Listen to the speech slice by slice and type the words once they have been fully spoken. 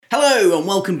Hello and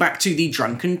welcome back to the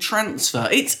Drunken Transfer.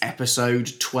 It's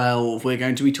episode 12. We're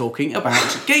going to be talking about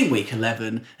Gameweek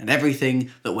 11 and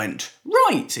everything that went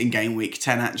right in Gameweek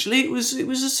 10 actually. It was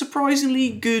a surprisingly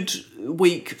good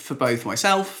week for both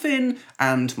myself, Finn,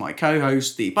 and my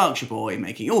co-host, the Berkshire boy,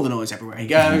 making all the noise everywhere he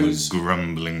goes.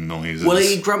 Grumbling noises. Well,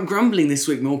 he's grumbling this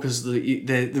week more because all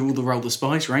the Roll the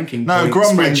Spice ranking. No,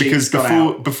 grumbling because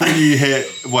before you hit,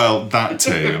 well, that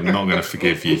too. I'm not going to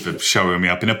forgive you for showing me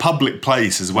up in a public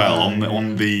place as well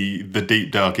on the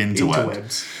deep dark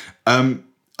interwebs.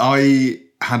 I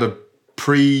had a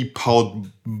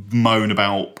pre-pod moan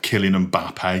about killing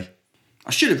Mbappe. I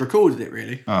should have recorded it,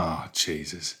 really. Oh,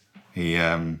 Jesus. He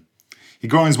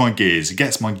grinds my gears. He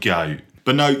gets my goat.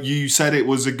 But no, you said it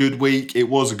was a good week. It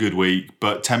was a good week,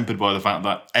 but tempered by the fact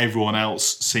that everyone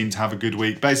else seemed to have a good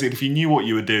week. Basically, if you knew what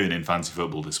you were doing in fantasy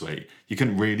football this week, you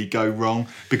couldn't really go wrong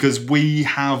because we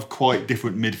have quite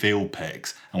different midfield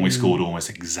picks and we scored almost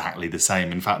exactly the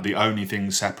same. In fact, the only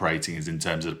thing separating us in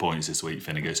terms of the points this week,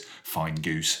 Finnegan's fine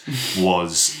goose,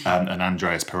 was an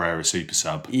Andreas Pereira super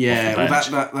sub. Yeah,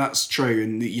 well, that's true.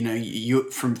 And you know, you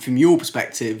from your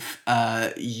perspective,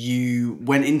 you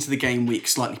went into the game week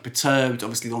slightly perturbed.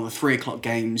 Obviously, on the 3:00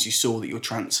 games, you saw that your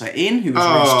transfer in, who was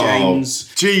Reece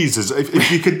James. Jesus!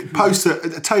 If you could post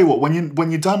I tell you what,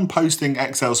 when you're done posting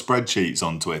Excel spreadsheets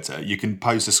on Twitter, you can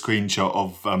post a screenshot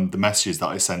of the messages that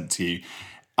I sent to you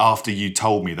after you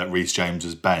told me that Reece James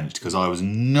was benched, because I was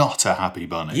not a happy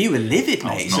bunny. You were livid,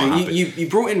 mate. So you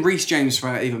brought in Reece James for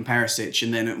Ivan Perisic,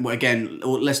 and then again,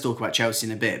 let's talk about Chelsea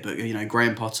in a bit. But you know,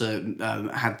 Graham Potter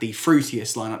had the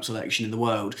fruitiest lineup selection in the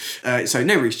world. So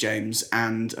no Reece James,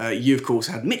 and you of course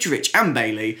had Mitrovic and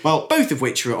Bailey. Well, both of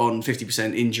which were on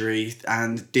 50% injury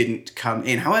and didn't come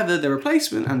in. However, their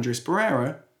replacement, Andreas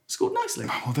Pereira, scored nicely.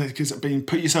 Well, because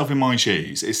put yourself in my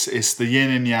shoes. It's the yin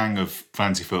and yang of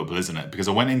fantasy football, isn't it? Because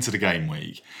I went into the game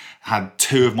week, had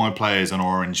two of my players on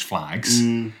orange flags,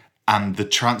 and the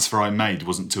transfer I made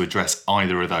wasn't to address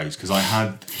either of those because I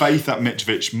had faith that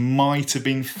Mitrovic might have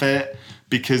been fit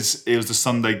because it was a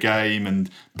Sunday game, and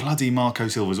bloody Marco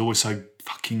Silva was always so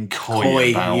fucking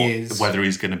coy about whether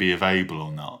he's going to be available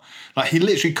or not. Like, he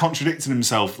literally contradicted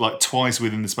himself like twice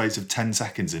within the space of 10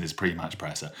 seconds in his pre-match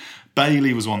presser.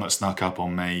 Bailey was one that snuck up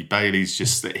on me. Bailey's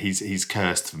just, he's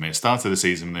cursed for me. It started the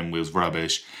season with him, was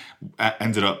rubbish.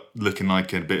 Ended up looking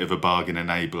like a bit of a bargain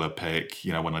enabler pick,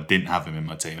 you know, when I didn't have him in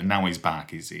my team. And now he's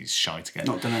back. He's shite again.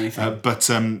 Not done anything. But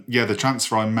the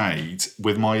transfer I made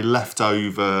with my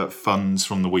leftover funds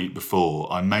from the week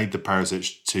before, I made the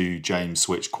Perisic to James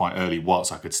switch quite early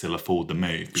whilst I could still afford the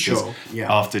move. Because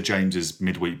after James's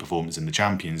midweek performance in the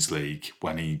Champions League,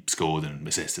 when he scored and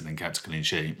assisted and kept a clean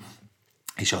sheet,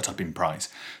 he shot up in price.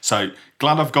 So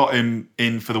glad I've got him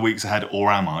in for the weeks ahead,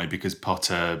 or am I? Because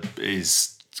Potter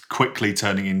is quickly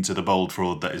turning into the bold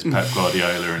fraud that is Pep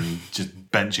Guardiola and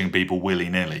just benching people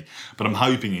willy-nilly. But I'm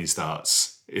hoping he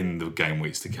starts in the game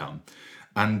weeks to come.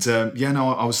 And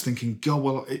I was thinking, God,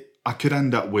 well, I could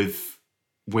end up with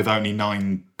only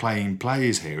 9 playing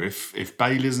players here. If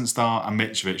Bailey doesn't start and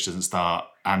Mitrovic doesn't start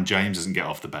and James doesn't get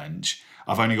off the bench,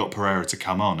 I've only got Pereira to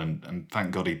come on, and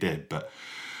thank God he did. But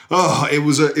it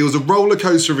was a roller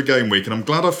coaster of a game week, and I'm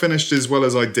glad I finished as well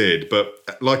as I did. But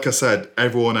like I said,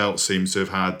 everyone else seems to have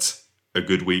had a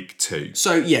good week too.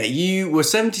 So yeah, you were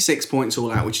 76 points all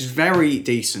out, which is very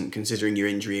decent considering your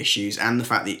injury issues and the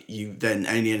fact that you then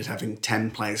only ended up having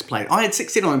 10 players played. I had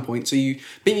 69 points, so you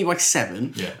beat me by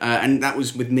 7, and that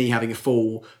was with me having a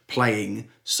full playing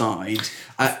side.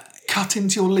 Cut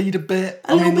into your lead a bit.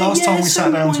 Last time we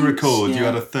sat down to record, you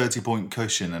had a 30-point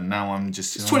cushion, and now I'm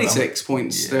just... It's 26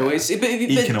 points still.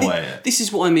 Eking away. This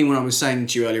is what I mean when I was saying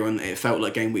to you earlier on that it felt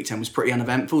like Game Week 10 was pretty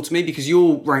uneventful to me, because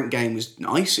your ranked game was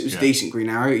nice. It was decent, Green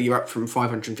Arrow. You're up from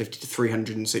 550 to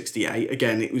 368.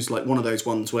 Again, it was like one of those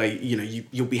ones where, you know,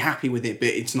 you'll be happy with it, but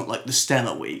it's not like the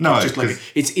stellar week. No, it's just like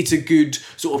it's a good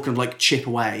sort of kind of like chip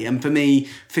away. And for me,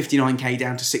 59k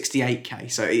down to 68k.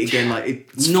 So again, like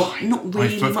it's not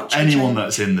really much. Anyone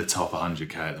that's in the top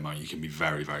 100k at the moment, you can be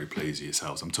very, very pleased with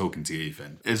yourselves. I'm talking to you,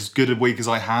 Ethan. As good a week as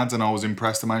I had, and I was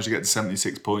impressed. I managed to get to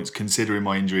 76 points, considering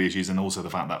my injury issues and also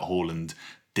the fact that Haaland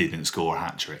didn't score a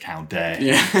hat-trick. How dare he?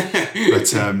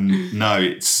 But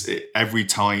it's every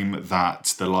time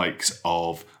that the likes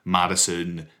of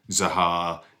Maddison,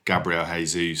 Zaha, Gabriel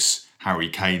Jesus, Harry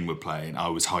Kane were playing, I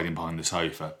was hiding behind the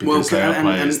sofa because they are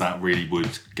players that really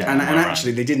would get. And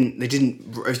actually, they didn't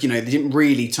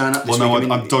really turn up.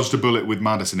 I've dodged a bullet with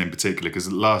Maddison in particular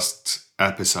because last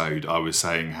episode, I was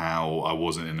saying how I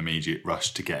wasn't in an immediate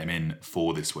rush to get him in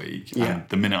for this week. Yeah. And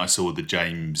the minute I saw the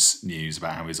James news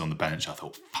about how he's on the bench, I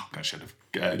thought, fuck, I should have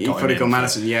got you could have got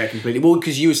Maddison, yeah, completely. Well,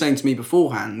 because you were saying to me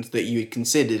beforehand that you had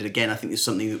considered, again, I think it's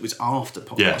something that was after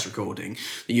podcast recording,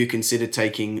 that you considered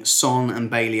taking Son and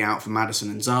Bailey out for Maddison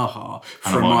and Zaha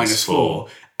for a -4.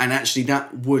 And actually,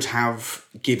 that would have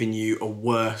given you a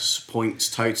worse points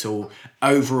total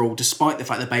overall, despite the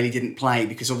fact that Bailey didn't play,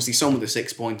 because obviously Son with a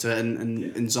 6-pointer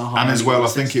and Zaha. And as well, I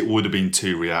think it would have been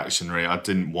too reactionary. I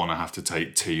didn't want to have to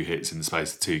take 2 hits in the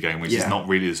space of 2 games, which is not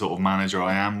really the sort of manager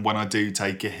I am. When I do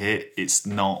take a hit, it's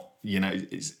not,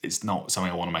 it's not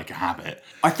something I want to make a habit.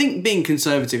 I think being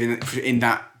conservative in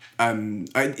that.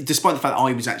 Despite the fact that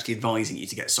I was actually advising you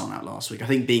to get Son out last week, I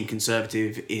think being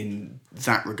conservative in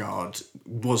that regard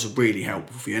was really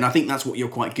helpful for you. And I think that's what you're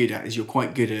quite good at, is you're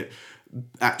quite good at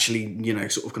actually,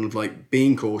 sort of kind of like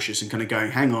being cautious and kind of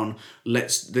going, hang on,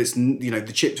 let's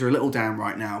the chips are a little down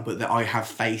right now, but that I have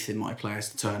faith in my players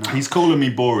to turn up. He's calling me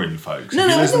boring, folks. No,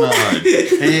 listen to that.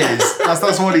 He is.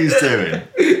 That's what he's doing.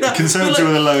 Conservative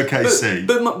with a lowercase c.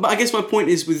 But I guess my point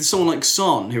is with someone like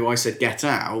Son, who I said get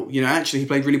out, actually he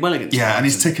played really well against Brighton. And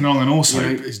he's ticking along, and also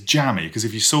it's jammy, because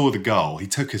if you saw the goal, he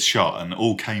took his shot and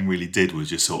all Kane really did was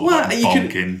just sort of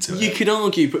bonk into it. You could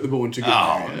argue put the ball into goal.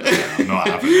 I'm not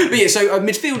having it. But yeah, so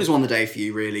midfielders won the day for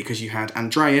you, really, because you had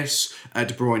Andreas, De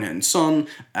Bruyne and Son.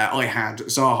 I had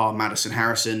Zaha, Maddison,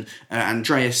 Harrison.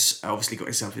 Andreas obviously got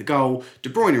himself a goal. De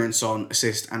Bruyne and Son,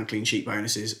 assist and clean sheet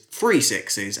bonuses. 3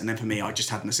 6s. And then for me, I just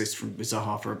had an assist from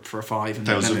Zaha for a 5. And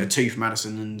then a 2 for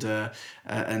Maddison and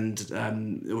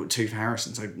 2 for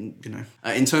Harrison. So,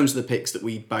 in terms of the picks that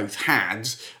we both had,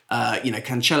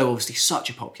 Cancelo obviously such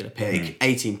a popular pick,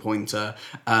 18-pointer,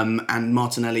 and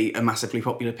Martinelli a massively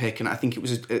popular pick, and I think it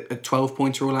was a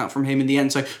 12-pointer all out from him in the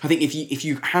end. So I think if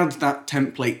you had that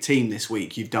template team this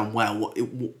week, you've done well.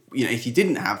 If you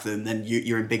didn't have them, then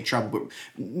you're in big trouble. But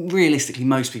realistically,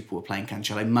 most people were playing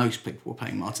Cancelo, most people were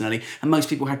playing Martinelli, and most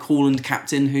people had Haaland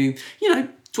captain, who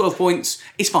 12 points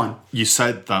is fine. You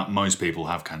said that most people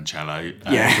have Cancelo.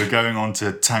 Yeah. We're going on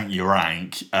to tank your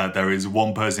rank. There is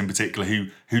one person in particular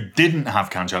who didn't have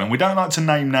Cancelo, and we don't like to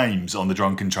name names on the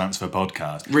Drunken Transfer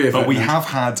podcast. But we have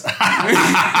had...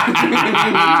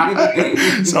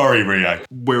 Sorry, Rio.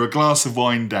 We're a glass of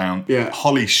wine down. Yeah.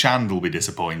 Holly Shand will be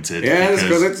disappointed. Yes,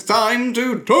 because it's time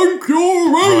to tank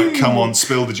your rank. Right, come on,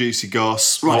 spill the juicy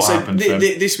goss. Right, what so happened?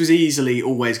 This was easily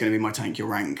always going to be my tank your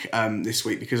rank this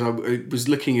week, because I was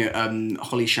looking at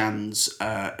Holly Shand's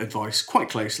advice quite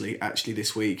closely actually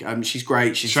this week. She's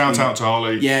great. Shout out to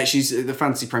Holly. Yeah, she's the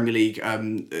Fantasy Premier League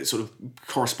sort of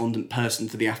correspondent person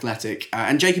for The Athletic.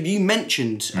 And Jacob, you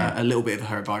mentioned a little bit of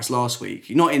her advice last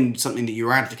week. Not in something that you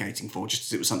were advocating for, just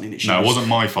as it was something that she... No, it wasn't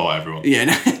my fault, everyone. Yeah,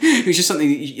 no, it was just something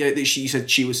that she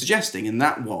said she was suggesting, and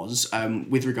that was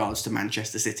with regards to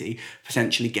Manchester City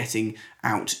potentially getting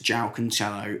out João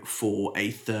Cancelo for a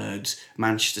third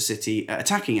Manchester City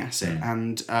attacking asset.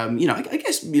 And, I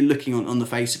guess you're looking on the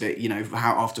face of it,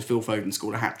 how after Phil Foden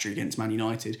scored a hat-trick against Man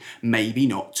United, maybe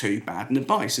not too bad an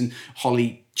advice. And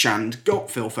Holly Shand got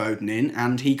Phil Foden in,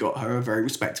 and he got her a very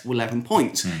respectable 11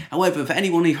 points. However, for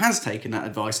anyone who has taken that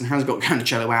advice and has got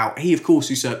Cancelo out, he of course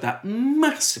usurped that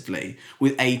massively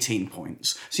with 18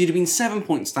 points. So you'd have been 7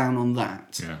 points down on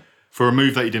that. Yeah. For a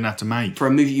move that you didn't have to make. For a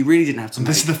move you really didn't have to make.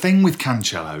 This is the thing with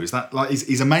Cancelo, is that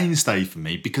he's a mainstay for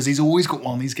me because he's always got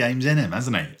one of these games in him,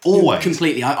 hasn't he? Always.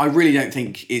 Completely. I really don't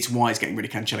think it's wise getting rid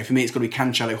of Cancelo. For me, it's got to be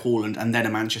Cancelo, Haaland, and then a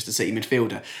Manchester City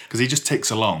midfielder. Because he just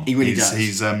ticks along. He really does.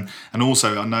 He's and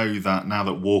also I know that now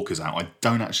that Walker's out, I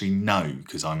don't actually know,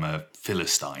 because I'm a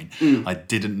Philistine, I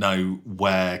didn't know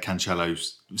where Cancelo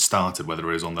started, whether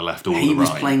it was on the left or the right. He was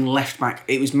playing left back.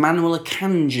 It was Manuel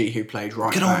Akanji who played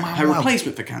right back. Her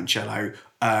replacement for Cancelo,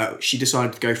 she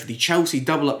decided to go for the Chelsea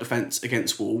double-up defence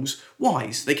against Wolves.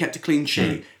 Wise. They kept a clean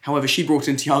sheet. However, she brought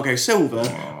in Thiago Silva,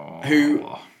 who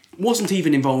wasn't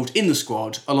even involved in the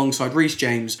squad alongside Reece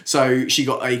James, so she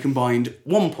got a combined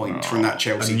 1 point from that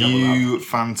Chelsea double-up. A new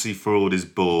fancy fraud is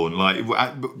born.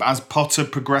 As Potter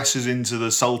progresses into the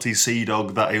salty sea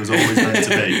dog that he was always meant to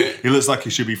be, he looks like he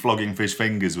should be flogging fish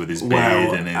fingers with his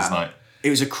beard and his It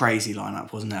was a crazy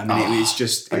lineup, wasn't it? I mean, it was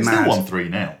just mad. They still won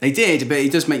 3-0. They did, but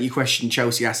it does make you question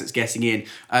Chelsea assets getting in.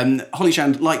 Holly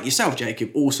Shand, like yourself,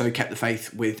 Jacob, also kept the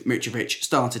faith with Mitrovic,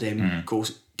 started him, of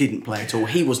course, didn't play at all.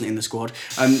 He wasn't in the squad.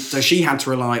 So she had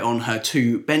to rely on her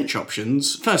 2 bench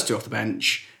options. First 2 off the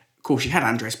bench. Of course, she had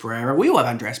Andres Pereira. We all have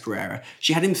Andres Pereira.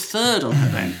 She had him 3rd on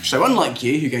her bench. So unlike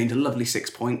you, who gained a lovely 6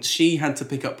 points, she had to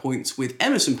pick up points with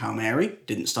Emerson Palmieri,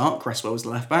 didn't start, Cresswell was the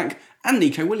left back, and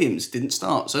Nico Williams didn't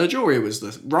start. So Ajoria was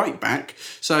the right back.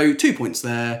 So 2 points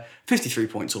there, 53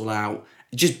 points all out.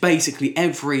 Just basically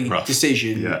every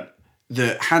decision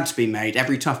that had to be made,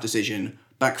 every tough decision,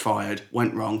 backfired,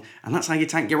 went wrong. And that's how you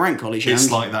tank your rank, Ollie.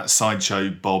 It's like that Sideshow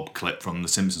Bob clip from The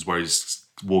Simpsons where he's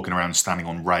walking around standing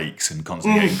on rakes and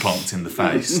constantly getting clonked in the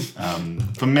face.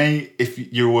 For me,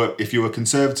 if you were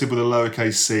conservative with a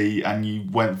lowercase c and you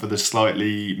went for the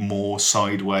slightly more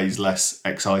sideways, less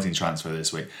exciting transfer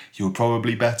this week, you were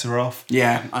probably better off.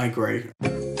 Yeah, I agree.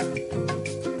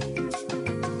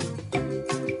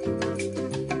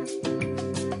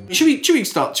 Should we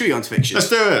go on to fixtures? Let's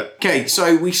do it. Okay,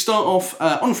 so we start off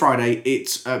on Friday.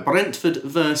 It's Brentford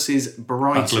versus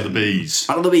Brighton. Battle of the Bees.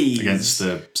 Battle of the Bees. Against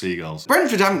the Seagulls.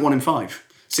 Brentford haven't won in 5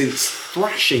 since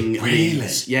thrashing Really?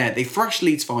 Leeds. Yeah, they thrashed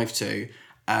Leeds 5-2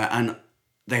 and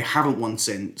they haven't won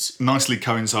since. Nicely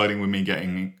coinciding with me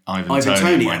getting Ivan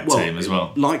Toney in my team as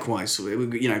well. Likewise,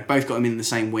 both got him in the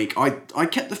same week. I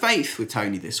kept the faith with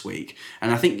Toney this week,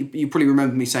 and I think you probably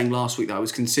remember me saying last week that I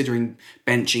was considering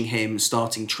benching him,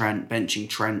 starting Trent, benching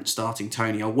Trent, starting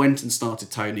Toney. I went and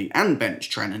started Toney and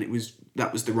benched Trent, and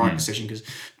that was the right decision because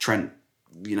Trent,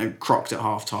 crocked at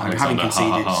half time, having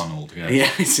conceded. Arnold,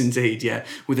 Yes, indeed, yeah,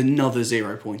 with another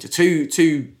 0-pointer,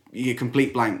 two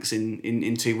complete blanks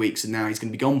in 2 weeks, and now he's going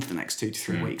to be gone for the next 2 to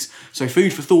 3 weeks. So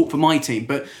food for thought for my team.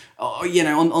 But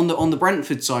on the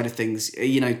Brentford side of things,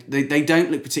 they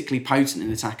don't look particularly potent in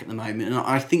attack at the moment, and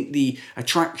I think the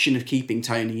attraction of keeping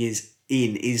Toney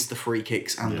is the free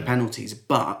kicks and the penalties.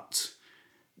 But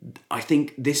I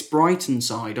think this Brighton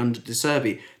side under De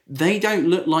Zerbi, they don't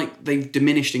look like they've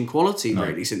diminished in quality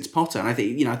really since Potter, and I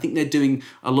think they're doing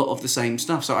a lot of the same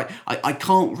stuff. So I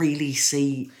can't really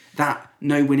see that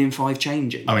no win in 5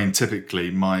 changing. I mean, typically,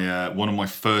 my one of my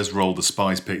first Roll the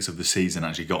Spies picks of the season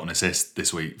actually got an assist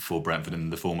this week for Brentford in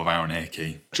the form of Aaron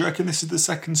Hickey. Do you reckon this is the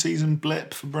second season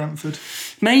blip for Brentford?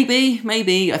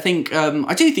 Maybe. I think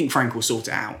I do think Frank will sort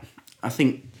it out. I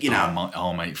think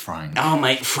Our mate Frank. Our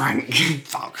mate Frank.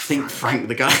 Fuck. I think Frank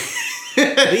the guy.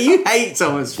 You hate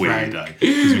Thomas Frank. Weirdo.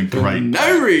 Gives me great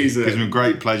no reason. Gives me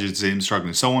great pleasure to see him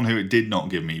struggling. Someone who it did not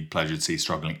give me pleasure to see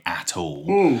struggling at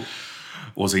all.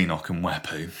 Was Enoch and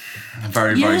Wepu.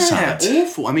 Very, very sad.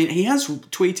 Awful. I mean, he has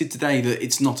tweeted today that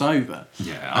it's not over.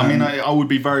 Yeah, I mean, I would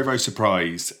be very, very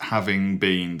surprised, having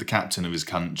been the captain of his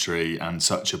country and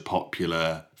such a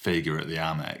popular figure at the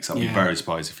Amex. I'd be very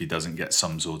surprised if he doesn't get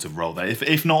some sort of role there,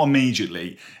 if not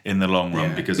immediately in the long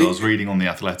run, because I was reading on The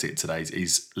Athletic today,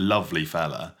 he's lovely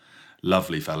fella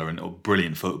and a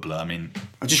brilliant footballer. I mean,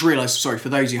 I just realised, sorry, for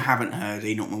those who haven't heard,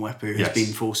 Enoch Mwepu has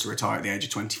been forced to retire at the age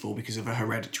of 24 because of a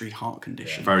hereditary heart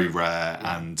condition. Very rare,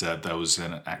 and there was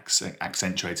an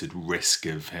accentuated risk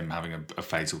of him having a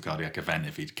fatal cardiac event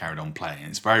if he'd carried on playing.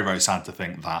 It's very, very sad to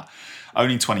think that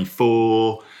only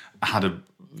 24 had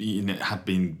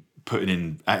been putting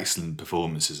in excellent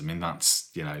performances. I mean, that's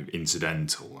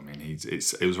incidental. I mean,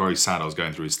 it was very sad. I was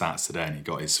going through his stats today, and he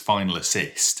got his final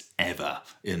assist ever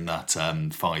in that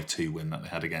 5-2 win that they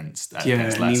had against Leicester.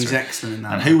 And he was excellent in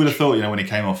that. And who would have thought, when he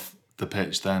came off the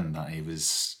pitch then, that he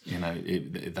was,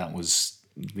 that was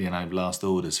last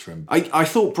orders for him. I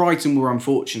thought Brighton were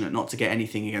unfortunate not to get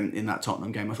anything in that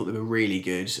Tottenham game. I thought they were really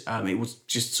good. It was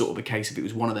just sort of a case of it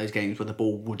was one of those games where the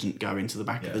ball wouldn't go into the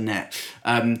back of the net.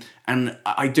 And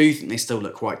I do think they still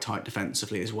look quite tight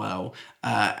defensively as well.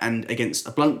 And against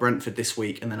a blunt Brentford this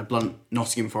week and then a blunt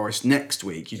Nottingham Forest next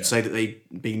week, you'd say that they'd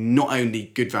be not only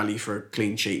good value for a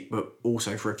clean sheet, but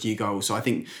also for a few goals. So I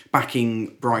think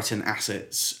backing Brighton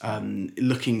assets,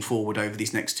 looking forward over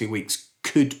these next 2 weeks,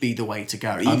 could be the way to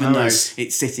go, even though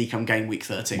it's City come game week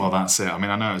 13. Well, that's it. I mean,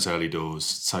 I know it's early doors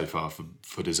so far for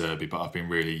De Zerbi, but I've been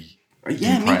really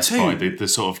impressed by the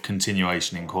sort of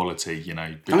continuation in quality,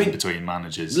 between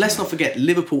managers. Let's not forget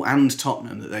Liverpool and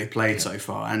Tottenham that they've played so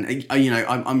far, and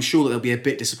I'm sure that they'll be a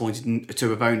bit disappointed to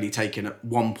have only taken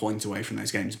 1 point away from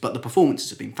those games, but the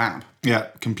performances have been fab. Yeah,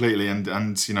 completely. And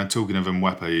talking of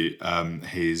Mwepu,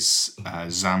 his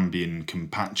Zambian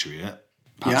compatriot,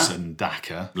 Patson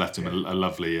Daka, left him a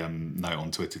lovely note on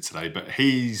Twitter today, but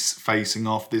he's facing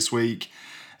off this week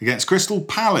against Crystal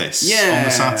Palace on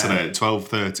the Saturday at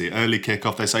 12:30. Early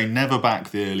kickoff. They say never back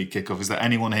the early kickoff. Is there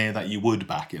anyone here that you would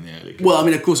back in the early kickoff? Well, I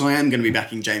mean, of course, I am going to be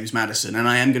backing James Maddison, and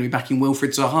I am going to be backing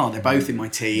Wilfried Zaha. They're both in my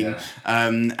team,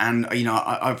 and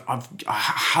I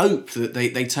hope that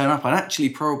they turn up. I'd actually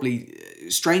probably,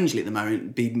 strangely at the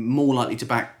moment, be more likely to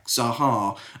back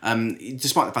Zaha,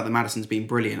 despite the fact that Maddison's been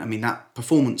brilliant. I mean, that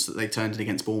performance that they turned in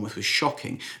against Bournemouth was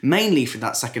shocking, mainly for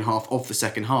that second half of the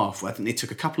second half, where I think they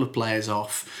took a couple of players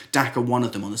off, Daka one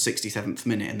of them on the 67th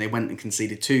minute, and they went and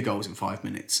conceded 2 goals in 5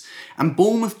 minutes. And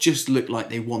Bournemouth just looked like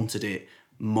they wanted it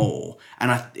more.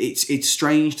 And it's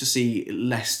strange to see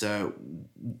Leicester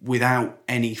without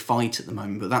any fight at the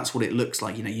moment, but that's what it looks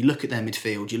like. You look at their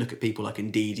midfield, you look at people like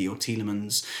Ndidi or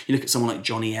Tielemans, you look at someone like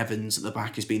Johnny Evans at the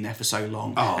back who's been there for so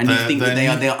long, and you think that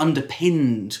they are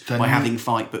underpinned by having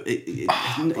fight, but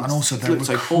and also their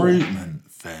recruitment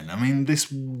then. I mean, this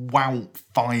Wout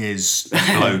Fires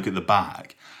bloke at the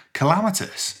back.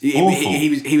 Calamitous. Awful.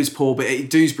 He was poor, but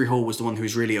Dewsbury Hall was the one who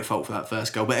was really at fault for that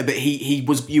first goal. But he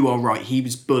was, you are right, he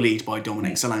was bullied by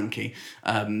Dominic Solanke,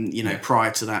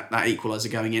 prior to that equaliser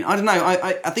going in. I don't know,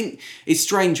 I think it's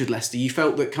strange with Leicester. You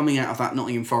felt that coming out of that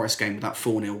Nottingham Forest game with that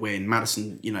 4-0 win,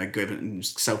 Maddison, giving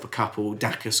himself a couple,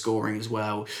 Daka scoring as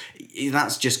well,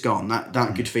 that's just gone.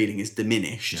 That good feeling is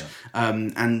diminished. Yeah.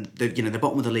 And the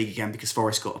bottom of the league again because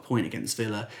Forest got a point against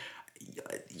Villa.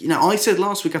 I said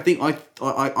last week, I think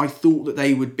I thought that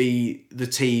they would be the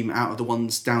team out of the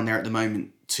ones down there at the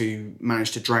moment to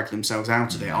manage to drag themselves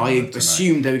out of it. I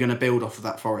assumed they were going to build off of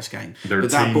that Forest game. They're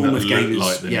but a team Bournemouth that game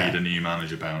like they need a new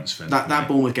manager bounce. That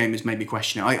Bournemouth game has made me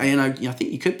question it. I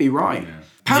think you could be right. Yeah.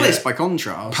 Palace, by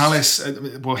contrast. Palace,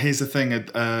 well, here's the thing.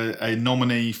 A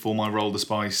nominee for my Roll the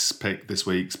Spice pick this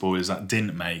week, spoilers, that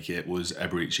didn't make it, was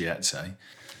Eberechi Eze.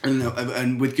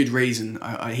 And with good reason.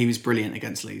 He was brilliant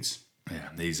against Leeds. Yeah,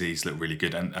 these look really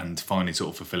good and finally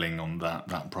sort of fulfilling on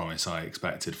that promise I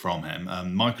expected from him.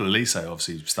 Michael Olise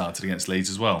obviously started against Leeds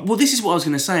as well. Well, this is what I was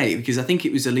going to say, because I think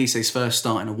it was Elise's first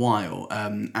start in a while,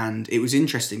 and it was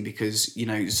interesting because,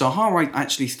 Zaha I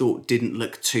actually thought didn't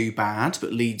look too bad,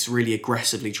 but Leeds really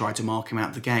aggressively tried to mark him out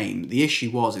of the game. The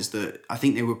issue is that I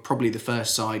think they were probably the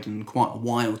first side in quite a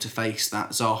while to face that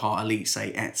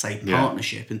Zaha-Olise-Eze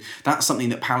partnership, and that's something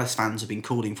that Palace fans have been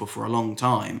calling for a long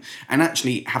time, and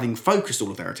actually having focused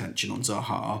all of their attention on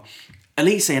Zaha,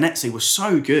 Olise and Eze were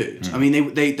so good. I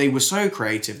mean, they were so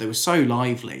creative, they were so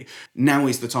lively. Now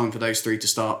is the time for those three to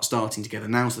starting together.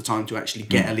 Now's the time to actually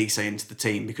get Olise into the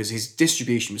team because his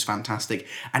distribution was fantastic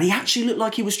and he actually looked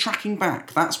like he was tracking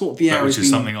back. That's what Vieira... Which is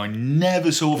something I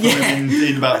never saw from him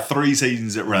in about 3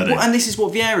 seasons at Reading. Well, and this is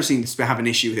what Vieira seems to have an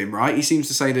issue with him, right? He seems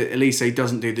to say that Olise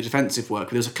doesn't do the defensive work.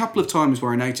 But there's a couple of times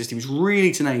where I noticed he was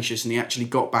really tenacious and he actually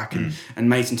got back and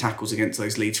made some tackles against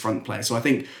those Leeds front players. So I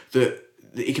think that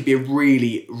it could be a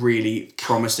really, really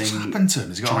promising... What's happened to him?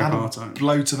 Has he got a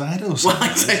blow to the head or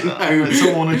something? Well, I don't know.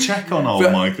 Someone want to check on old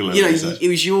Michael Olise. He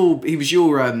was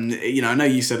your I know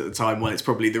you said at the time, well, it's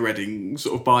probably the Reading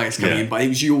sort of bias coming in, but it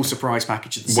was your surprise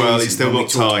package of the season. Well, he's still got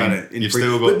time. You've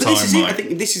still got time, this is it. I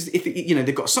think this is,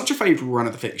 they've got such a favourable run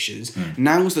of the fixtures,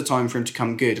 now's the time for him to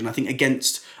come good, and I think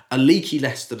against a leaky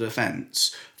Leicester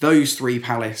defence, those 3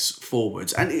 Palace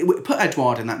forwards, and put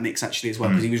Edouard in that mix actually as well,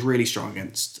 because he was really strong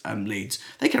against Leeds.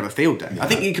 They could have a field day. Yeah. I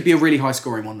think it could be a really high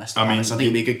scoring one, Leicester Palace. I think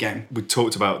it'll be a good game. We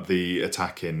talked about the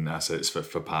attacking assets for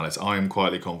Palace. I am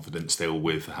quietly confident still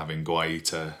with having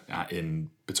Guaita in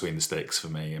between the sticks for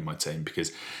me and my team,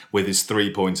 because with his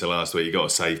 3-pointer last week, he got a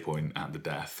save point at the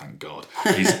death, thank God.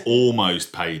 He's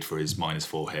almost paid for his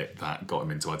 -4 hit that got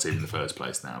him into our team in the first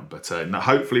place now. But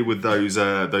hopefully with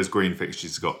those green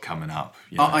fixtures got coming up.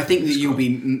 I think that you'll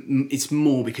be... It's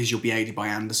more because you'll be aided by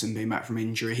Anderson being back from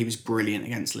injury. He was brilliant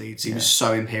against Leeds. He was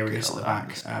so imperious at the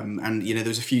back. And there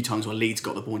was a few times where Leeds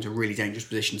got the ball into really dangerous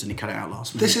positions and he cut it out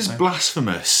last minute. This is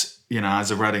blasphemous.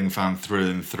 As a Reading fan through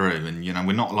and through, and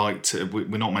we're not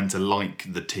meant to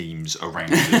like the teams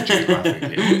around us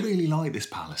geographically. I really like this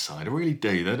Palace side. I really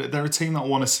do. They're a team that I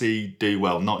want to see do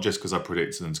well, not just because I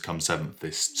predicted them to come 7th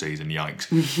this season. Yikes.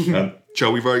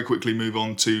 Shall we very quickly move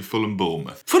on to Fulham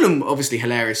Bournemouth? Fulham, obviously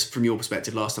hilarious from your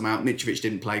perspective last time out. Mitrovic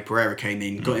didn't play, Pereira came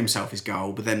in, got himself his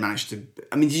goal, but then managed to...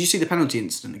 I mean, did you see the penalty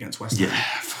incident against West Ham?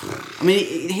 Yeah. I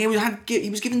mean, he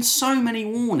was given so many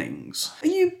warnings. Are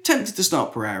you tempted to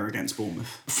start Pereira against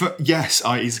Bournemouth? Yes,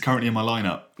 he's currently in my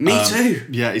lineup. Me too.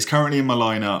 Yeah, he's currently in my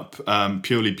lineup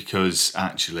purely because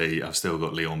actually I've still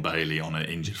got Leon Bailey on an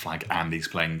injured flag and he's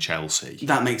playing Chelsea.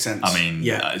 That makes sense. I mean,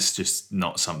 it's just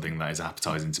not something that is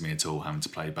appetising to me at all, having to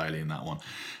play Bailey in that one.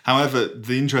 However,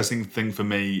 the interesting thing for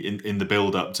me in the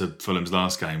build-up to Fulham's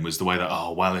last game was the way that,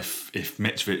 if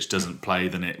Mitrovic doesn't play,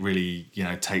 then it really,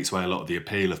 takes away a lot of the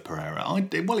appeal of Pereira.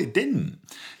 It didn't.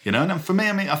 And for me,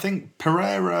 I think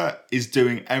Pereira is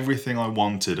doing everything I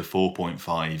wanted a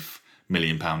 £4.5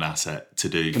 million asset to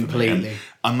do completely. For me. And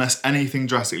unless anything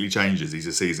drastically changes, he's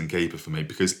a season keeper for me,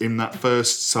 because in that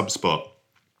first sub spot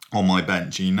on my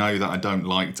bench, that I don't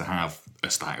like to have a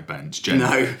stacked bench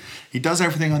generally. No. He does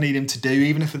everything I need him to do,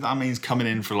 even if that means coming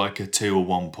in for like a 2 or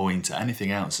 1 pointer.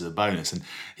 Anything else is a bonus, and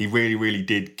he really, really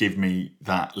did give me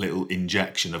that little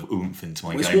injection of oomph into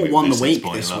my game. It's what won the week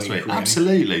this week. Really.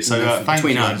 Absolutely. So thank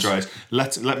you, Andreas.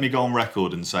 Let me go on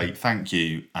record and say thank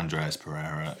you, Andreas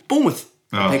Pereira. Bournemouth.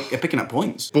 They're picking up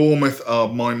points. Bournemouth are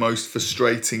my most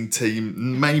frustrating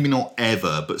team, maybe not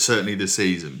ever, but certainly this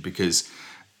season, because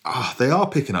they are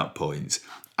picking up points.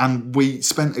 And we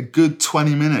spent a good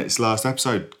 20 minutes last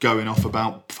episode going off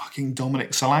about fucking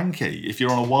Dominic Solanke. If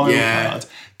you're on a wild card,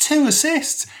 2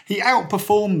 assists. He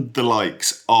outperformed the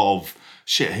likes of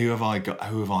who have I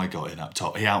got in up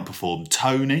top? He outperformed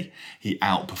Tony. He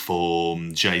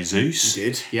outperformed Jesus. He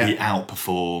did, yeah. He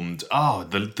outperformed.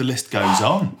 The list goes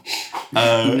on.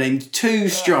 Named 2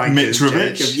 strikers.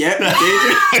 Mitrovic. Jacob. Yep,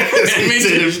 he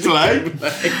didn't play.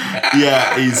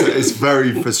 Yeah, it's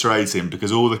very frustrating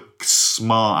because all the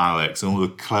smart Alex and all the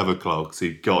clever clogs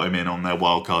who got him in on their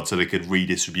wild card so they could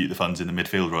redistribute the funds in the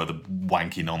midfield, or the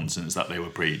wanky nonsense that they were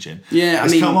preaching. Yeah,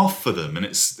 it's come off for them, and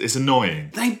it's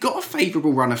annoying. They've got a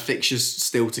favourable run of fixtures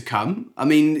still to come. I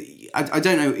mean, I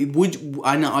don't know.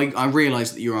 I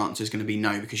realise that your answer is going to be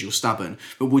no because you're stubborn.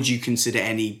 But would you consider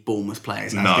any Bournemouth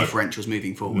players as differentials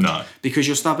moving forward? No, because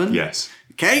you're stubborn. Yes.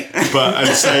 Okay. But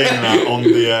saying that, on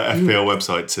the FPL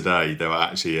website today, they were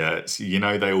actually,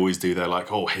 they always do. They're like,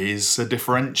 here's a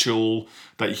differential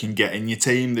that you can get in your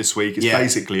team this week. It's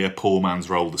basically a poor man's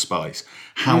roll the spice.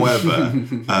 However,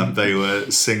 they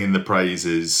were singing the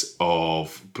praises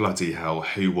of, bloody hell,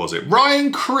 who was it?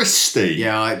 Ryan Christie.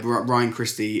 Yeah, Ryan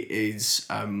Christie is,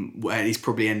 he's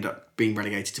probably end up being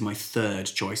relegated to my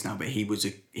 3rd choice now, but he was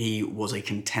a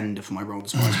contender for my roll the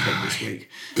spice pick this week.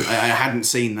 I hadn't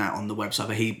seen that on the website,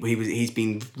 but he's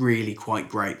been really quite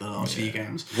great the last few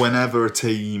games. Whenever a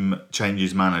team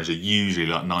changes manager, usually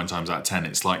like 9 times out of 10,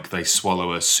 it's like they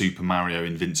swallow a Super Mario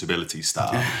invincibility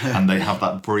star and they have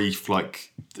that brief, like,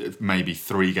 maybe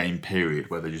 3-game period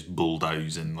where they just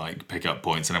bulldoze and like pick up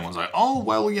points, and everyone's like,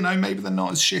 maybe they're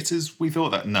not as shit as we thought.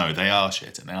 That no, they are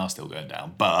shit and they are still going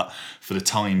down, but for the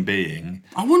time being,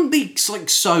 I wouldn't be like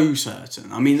so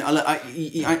certain. I mean,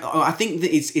 I think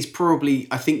that it's probably,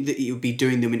 I think that it would be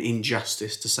doing them an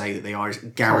injustice to say that they are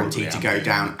guaranteed to go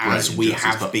down as we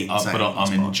have been saying. But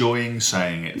I'm enjoying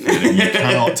saying it, and you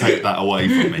cannot take that away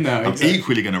from me. No, I'm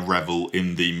equally going to revel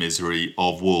in the misery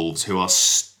of Wolves, who are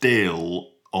still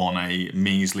on a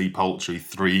measly, paltry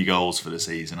 3 goals for the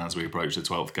season as we approach the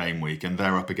 12th game week, and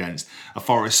they're up against a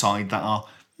Forest side that are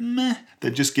meh.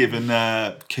 They've just given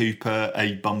Cooper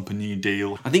a bumper new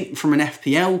deal. I think from an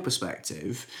FPL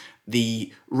perspective,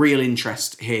 the real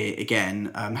interest here,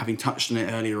 again, having touched on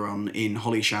it earlier on in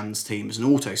Holly Shan's team as an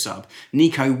auto sub,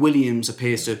 Nico Williams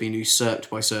appears to have been usurped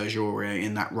by Serge Aurier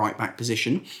in that right back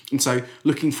position. And so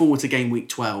looking forward to game week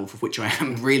 12, of which I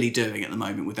am really doing at the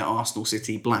moment with that Arsenal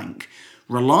City blank,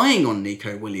 relying on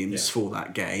Nico Williams for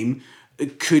that game,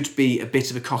 it could be a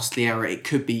bit of a costly error. It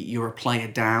could be you're a player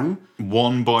down.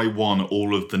 One by one,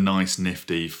 all of the nice,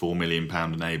 nifty £4 million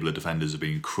enabler defenders are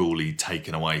being cruelly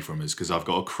taken away from us, because I've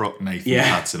got a croc Nathan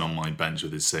Patson on my bench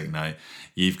with his sick note.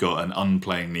 You've got an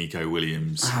unplaying Nico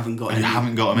Williams. I haven't got him. You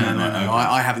haven't got him in No,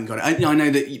 I haven't got it. I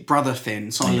know that brother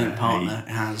Finn, silent partner,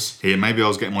 has. Here, maybe I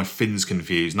was getting my Finns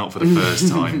confused, not for the first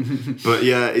time. But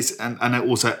yeah, it's and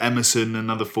also Emerson,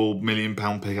 another £4 million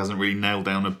pick, hasn't really nailed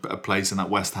down a place in that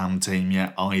West Ham team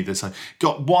yet either. So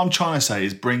what I'm trying to say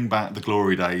is bring back the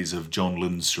glory days of John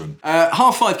Lundstrom.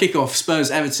 5:30 kickoff,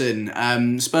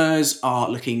 Spurs-Everton. Spurs are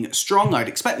looking strong. I'd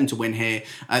expect them to win here.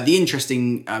 The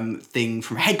interesting thing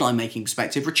from a headline-making perspective,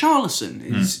 Richarlison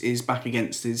is back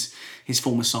against his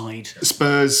former side.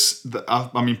 Spurs,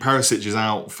 Perisic is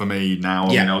out for me now.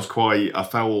 I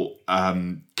felt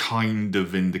kind of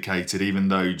vindicated, even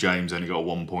though James only got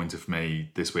 1 pointer for me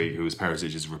this week, who was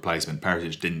Perisic's replacement.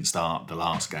 Perisic didn't start the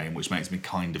last game, which makes me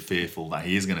kind of fearful that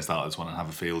he is going to start this one and have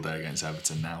a field day against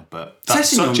Everton now. But that's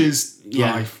such is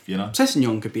life, you know.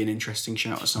 Sessegnon could be an interesting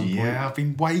shout at some point. Yeah, I've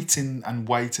been waiting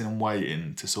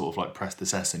to sort of like press the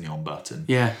Sessegnon button.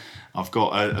 Yeah. I've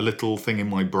got a little thing in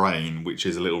my brain, which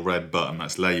is a little red button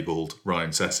that's labelled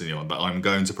Ryan Sessegnon, that I'm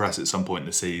going to press at some point in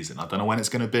the season. I don't know when it's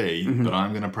going to be, but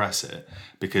I'm going to press it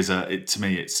because to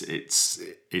me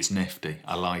it's nifty.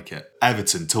 I like it.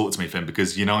 Everton, talk to me, Finn,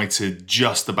 because United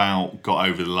just about got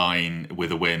over the line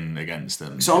with a win against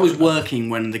them. So I was working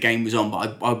when the game was on,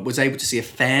 but I was able to see a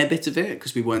fair bit of it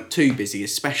because we weren't too busy,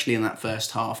 especially in that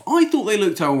first half. I thought they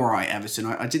looked all right, Everton.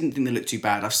 I didn't think they looked too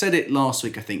bad. I've said it last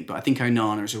week, I think, but I think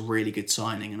Onana is a really good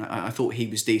signing, and I thought he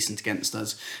was decent against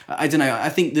us. I don't know. I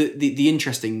think the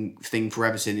interesting thing for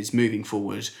Everton is moving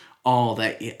forward. Are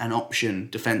they an option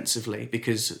defensively?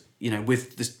 Because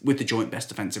with the joint best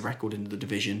defensive record in the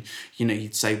division,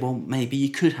 you'd say, well, maybe you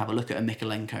could have a look at a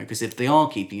Mykolenko, because if they are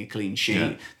keeping a clean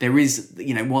sheet, there is,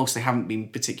 whilst they haven't been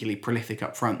particularly prolific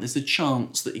up front, there's a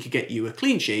chance that he could get you a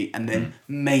clean sheet and then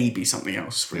maybe something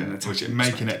else from an attacking perspective.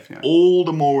 Making it all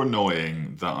the more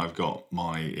annoying that I've got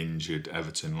my injured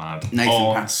Everton lad Nathan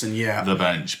on Patterson, the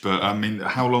bench. But I mean,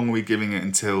 how long are we giving it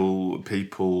until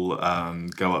people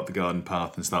go up the garden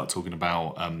path and start talking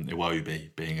about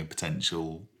Iwobi being a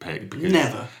potential pick? Because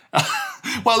Never.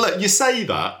 Well, look, you say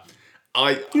that.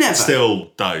 I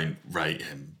still don't rate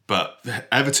him. But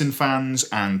Everton fans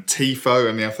and Tifo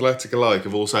and the Athletic alike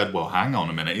have all said, well, hang on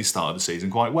a minute, he started the season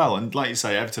quite well. And like you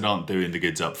say, Everton aren't doing the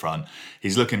goods up front.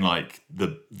 He's looking like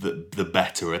the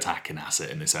better attacking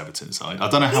asset in this Everton side. I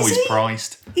don't know how he's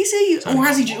priced. Is he?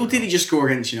 Or did he just score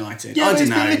against United? Yeah, I don't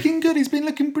know. He's been looking good. He's been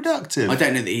looking productive. I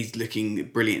don't know that he's looking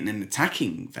brilliant in an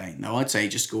attacking vein, though. I'd say he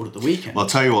just scored at the weekend. Well, I'll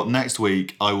tell you what, next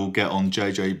week I will get on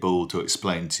JJ Bull to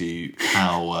explain to you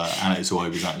how Anatis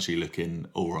Iwobi is actually looking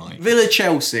all right. Villa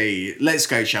Chelsea. Let's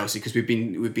go Chelsea, because we've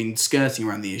been skirting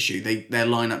around the issue. Their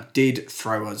lineup did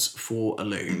throw us for a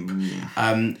loop.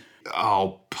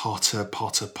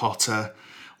 Potter.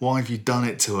 Why have you done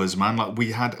it to us, man? Like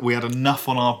we had enough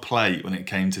on our plate when it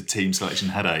came to team selection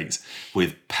headaches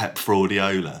with Pep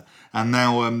Guardiola. And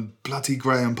now bloody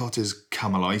Graham Potter's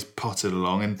come along. He's pottered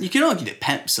along. And you can argue that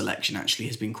Pep's selection actually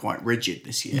has been quite rigid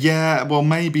this year. Yeah, well,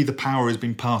 maybe the power has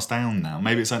been passed down now.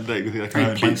 Maybe it's like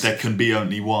there can be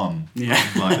only one. Yeah.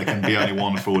 Like there can be only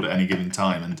one forward at any given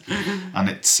time. And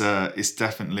it's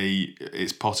definitely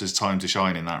Potter's time to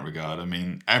shine in that regard. I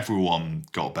mean, everyone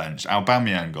got benched.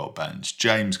 Aubameyang got benched.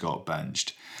 James got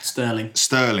benched.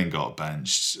 Sterling got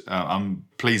benched.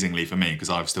 Pleasingly for me, because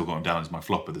I've still got him down as my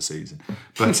flop of the season.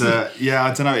 But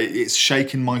I don't know. It's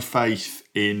shaken my faith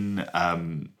in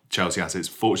Chelsea assets.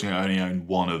 Fortunately, I only own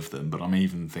one of them, but I'm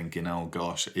even thinking, oh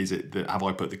gosh, have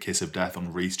I put the kiss of death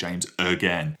on Reece James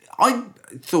again? I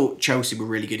thought Chelsea were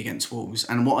really good against Wolves,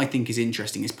 and what I think is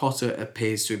interesting is Potter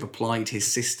appears to have applied his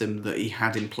system that he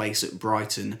had in place at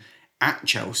Brighton at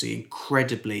Chelsea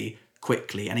incredibly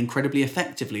quickly and incredibly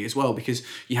effectively as well, because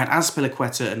you had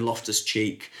Azpilicueta and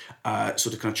Loftus-Cheek sort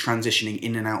of kind of transitioning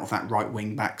in and out of that right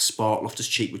wing back spot.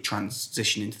 Loftus-Cheek would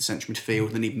transition into the central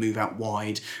midfield, then he'd move out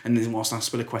wide, and then whilst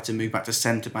Azpilicueta moved back to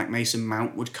centre back, Mason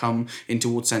Mount would come in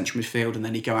towards central midfield, and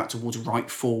then he'd go out towards right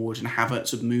forward, and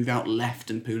Havertz would move out left,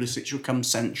 and Pulisic would come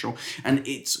central. And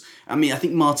I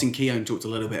think Martin Keown talked a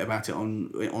little bit about it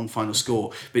on Final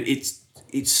Score, but it's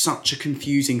such a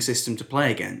confusing system to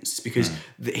play against, because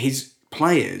his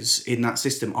players in that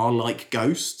system are like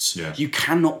ghosts. Yeah. You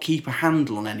cannot keep a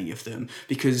handle on any of them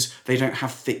because they don't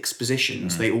have fixed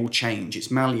positions. They all change. It's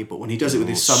malleable, and he does it with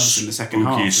his subs in the second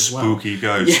half as well. Spooky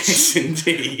ghosts. Yes,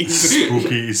 indeed.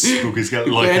 Spooky's got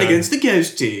like playing against the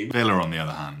ghost team. Villa, on the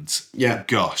other hand,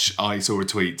 gosh, I saw a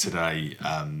tweet today.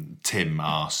 Tim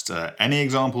asked, any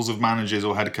examples of managers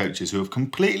or head coaches who have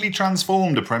completely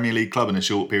transformed a Premier League club in a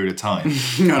short period of time?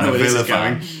 I know where this is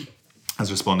going. Has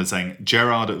responded saying,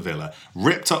 Gerrard at Villa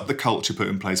ripped up the culture put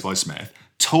in place by Smith,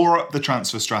 tore up the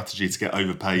transfer strategy to get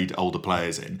overpaid older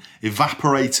players in,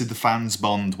 evaporated the fans'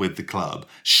 bond with the club,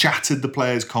 shattered the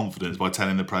players' confidence by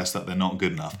telling the press that they're not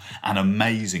good enough. An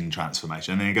amazing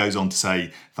transformation. And then he goes on to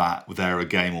say that they're a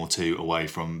game or two away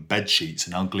from bedsheets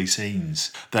and ugly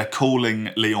scenes. They're calling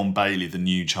Leon Bailey the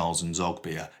new Charles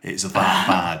Nzogbia. It's that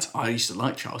bad. I used to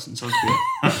like Charles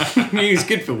Nzogbia. He was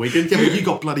good for Wigan. Yeah, but you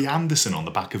got bloody Anderson on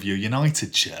the back of your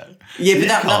United shirt. Yeah,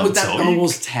 but that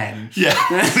was 10.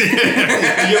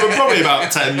 Yeah. You were probably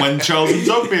about 10 when Charles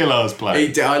Nzogbia last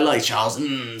played. I like Charles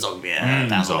Nzogbia.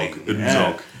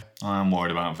 Nzog. I am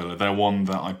worried about Villa. They're one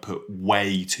that I put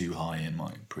way too high in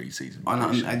my pre-season.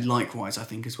 And likewise, I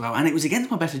think as well. And it was against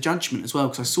my better judgment as well,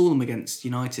 because I saw them against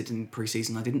United in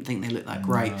pre-season. I didn't think they looked that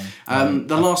great.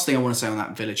 The last thing I want to say on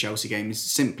that Villa-Chelsea game is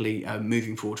simply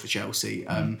moving forward for Chelsea.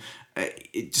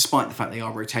 Despite the fact they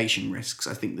are rotation risks,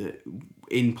 I think that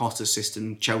in Potter's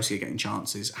system, Chelsea are getting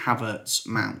chances. Havertz,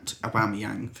 Mount,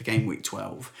 Aubameyang for game week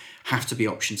 12 have to be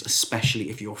options, especially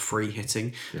if you're free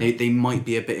hitting. Yeah. They might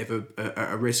be a bit of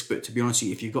a risk, but to be honest with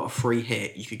you, if you've got a free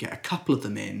hit, you could get a couple of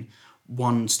them in,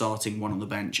 one starting, one on the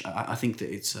bench. I think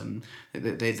that it's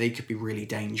they could be really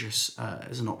dangerous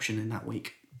as an option in that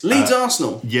week. Leeds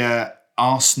Arsenal. Yeah,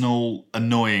 Arsenal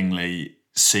annoyingly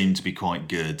seem to be quite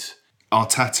good.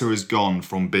 Arteta has gone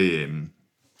from being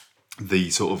the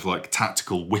sort of like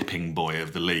tactical whipping boy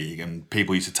of the league, and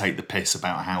people used to take the piss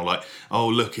about how like, oh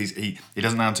look, he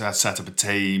doesn't know how to set up a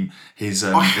team. His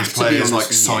players like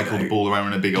cycle the ball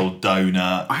around in a big old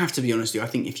donut. I have to be honest with you. I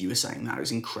think if you were saying that, it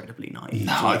was incredibly naive.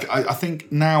 No, I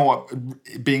think now,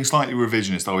 being slightly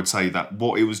revisionist, I would say that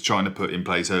what he was trying to put in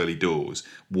place early doors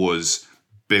was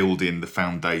building the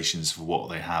foundations for what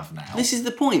they have now. This is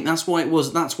the point. That's why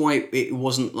it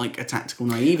wasn't like a tactical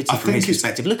naivety from his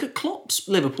perspective. Look at Klopp's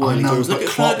Liverpool early doors. Look at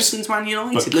Ferguson's Man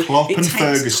United. But Klopp and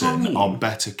Ferguson are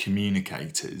better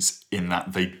communicators in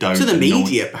that they don't... To the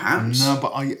media, perhaps. No,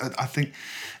 but I think,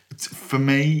 for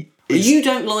me... You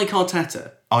don't like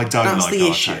Arteta. I don't That's like the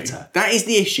Arteta. Issue. That is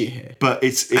the issue here. But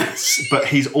but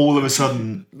he's all of a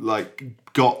sudden like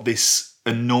got this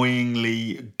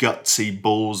annoyingly gutsy,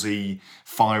 ballsy,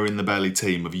 fire in the belly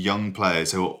team of young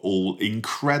players who are all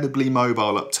incredibly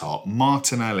mobile up top.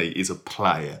 Martinelli is a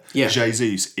player. Yeah.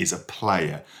 Jesus is a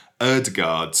player.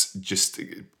 Erdegaard's just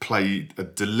played a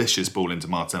delicious ball into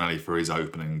Martinelli for his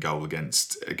opening goal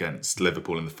against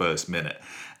Liverpool in the first minute.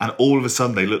 And all of a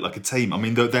sudden they look like a team. I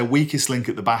mean, their weakest link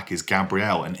at the back is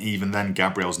Gabriel, and even then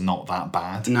Gabriel's not that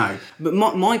bad. No. But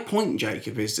my point,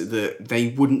 Jacob, is that they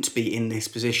wouldn't be in this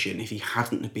position if he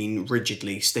hadn't been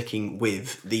rigidly sticking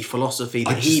with the philosophy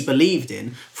that he believed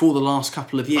in for the last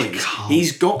couple of years.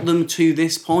 He's got them to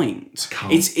this point.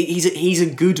 He's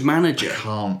a good manager.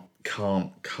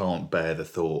 Can't bear the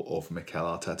thought of Mikel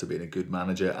Arteta being a good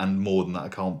manager, and more than that, I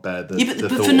can't bear the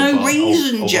but thought for no of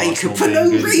reason, Jacob. For no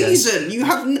reason,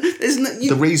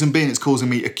 the reason being, it's causing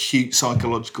me acute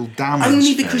psychological damage.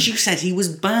 Only because you said he was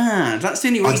bad. That's the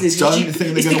only reason.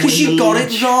 It's because you got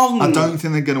it wrong. I don't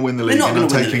think they're going to win the league, and I'm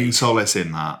taking solace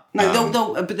in that.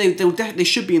 No, they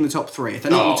should be in the top three. If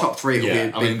they're not in the top three, it'll be a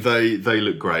big... I mean, they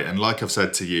look great, and like I've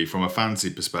said to you, from a fantasy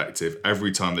perspective,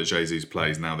 every time that Jesus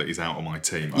plays now that he's out on my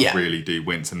team, I really do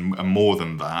wince, and more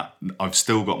than that, I've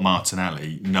still got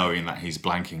Martinelli, knowing that he's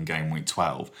blanking game week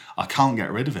 12. I can't get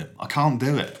rid of him. I can't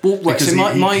do it. Well, right, because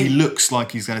so he looks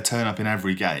like he's going to turn up in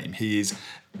every game. He is,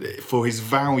 for his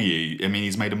value, I mean,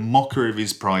 he's made a mockery of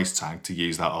his price tag, to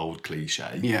use that old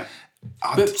cliche. Yeah.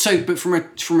 But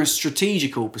from a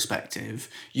strategical perspective,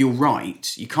 you're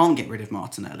right. You can't get rid of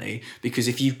Martinelli, because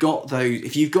if you're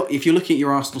looking at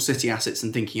your Arsenal City assets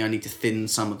and thinking I need to thin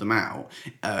some of them out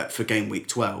for game week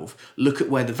 12, look at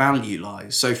where the value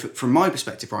lies. So from my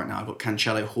perspective right now, I've got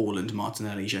Cancelo, Haaland,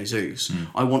 Martinelli, Jesus.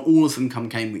 I want all of them come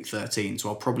game week 13, so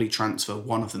I'll probably transfer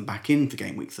one of them back in for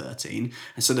game week 13.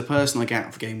 And so the person I get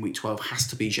out for game week 12 has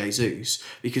to be Jesus,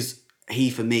 because he,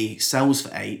 for me, sells for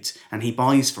 8 and he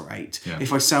buys for 8. Yeah.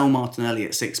 If I sell Martinelli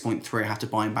at 6.3, I have to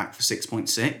buy him back for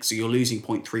 6.6. So you're losing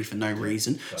 0.3 for no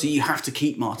reason. So you have to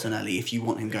keep Martinelli if you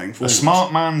want him going forward. A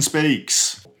smart man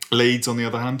speaks. Leeds, on the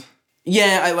other hand?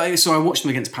 Yeah, so I watched them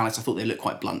against Palace. I thought they looked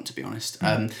quite blunt, to be honest.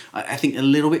 I think a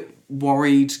little bit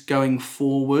worried going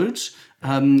forward.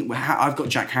 I've got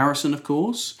Jack Harrison, of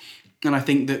course. And I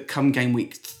think that come game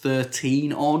week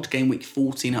 13 game week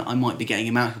 14, I might be getting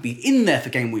him out. He'll be in there for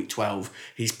game week 12.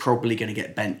 He's probably going to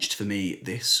get benched for me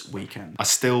this weekend. I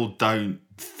still don't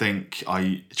think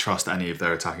I trust any of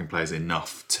their attacking players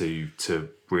enough to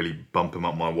really bump them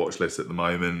up my watch list at the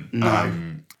moment.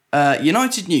 No.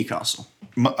 United Newcastle.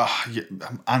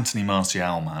 Anthony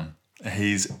Martial, man.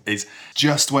 It's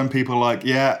just when people are like,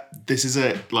 yeah, this is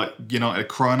it. Like, United are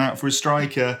crying out for a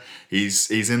striker. He's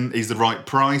the right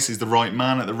price. He's the right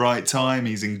man at the right time.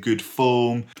 He's in good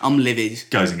form. I'm livid.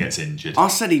 Goes and gets injured. I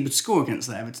said he would score against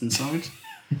the Everton side.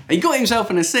 He got himself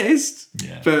an assist.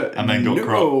 Yeah. But and then got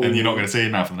cropped. And you're not going to see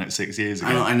him now for the next 6 years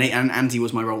again. And he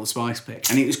was my Roll the Spice pick.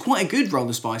 And it was quite a good Roll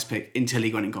the Spice pick until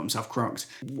he went and got himself crocked.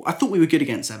 I thought we were good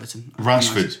against Everton.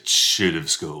 Rashford should have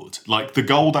scored. Like, the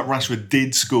goal that Rashford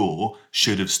did score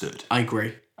should have stood. I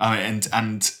agree. I mean,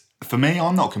 and for me,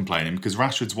 I'm not complaining, because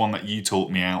Rashford's one that you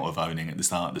talked me out of owning at the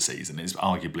start of the season. It's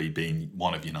arguably been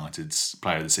one of United's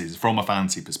player of the season from a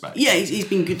fantasy perspective. Yeah, he's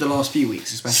been good the last few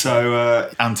weeks, especially. So,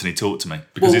 Anthony, talk to me,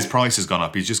 because his price has gone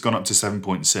up. He's just gone up to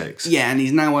 7.6. Yeah, and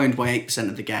he's now owned by 8%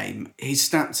 of the game. His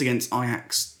stats against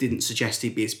Ajax didn't suggest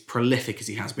he'd be as prolific as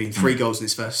he has been. 3 goals in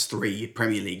his first 3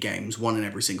 Premier League games, 1 in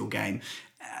every single game.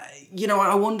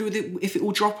 I wonder if it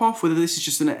will drop off, whether this is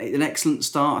just an excellent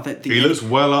start. He looks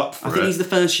well up for it. I think he's the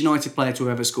first United player to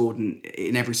have ever scored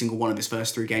in every single one of his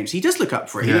first 3 games. He does look up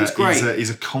for it. He looks great. He's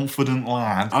a confident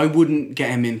lad. I wouldn't get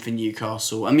him in for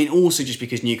Newcastle. I mean, also just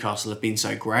because Newcastle have been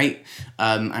so great,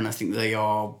 and I think they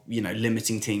are,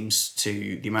 limiting teams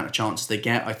to the amount of chances they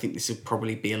get. I think this would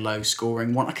probably be a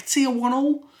low-scoring one. I could see a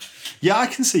 1-1. Yeah, I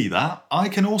can see that. I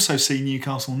can also see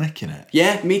Newcastle nicking it.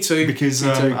 Yeah, me too. Because,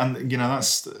 me too.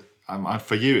 that's...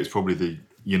 for you, it's probably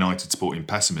United supporting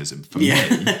pessimism. For me,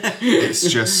 it's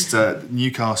just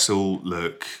Newcastle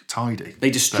look tidy.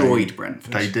 They destroyed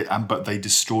Brentford. They did, but they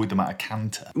destroyed them at a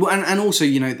canter. Well, and also,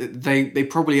 they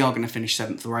probably are going to finish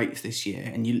 7th or 8th this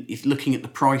year. And if looking at the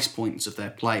price points of their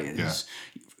players,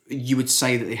 you would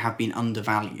say that they have been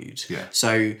undervalued. Yeah.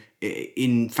 So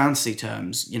in fantasy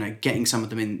terms, getting some of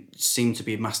them in seem to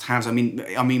be must-haves. I mean,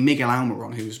 Miguel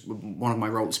Almiron, who was one of my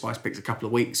Roll the Spice picks a couple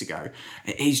of weeks ago,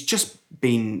 he's just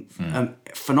been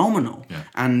phenomenal. Yeah.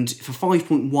 And for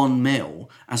 5.1 mil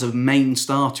as a main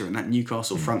starter in that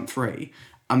Newcastle front three,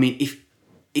 I mean,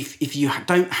 if you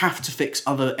don't have to fix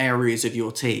other areas of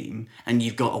your team and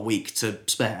you've got a week to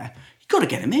spare, got to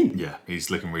get him in. Yeah, he's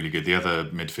looking really good. The other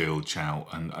midfield shout,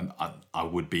 and I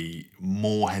would be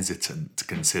more hesitant to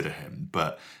consider him,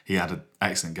 but he had an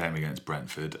excellent game against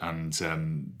Brentford, and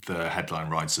the headline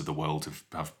writers of the world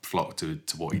have flocked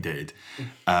to what he did.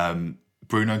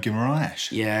 Bruno Guimaraes.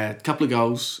 Yeah, a couple of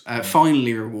goals.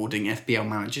 Finally rewarding FPL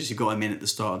managers who got him in at the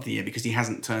start of the year, because he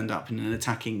hasn't turned up in an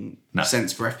attacking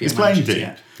sense for FPL managers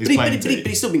yet. But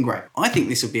he's still been great. I think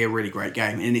this will be a really great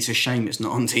game, and it's a shame it's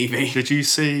not on TV. Did you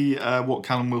see what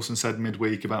Callum Wilson said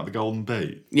midweek about the Golden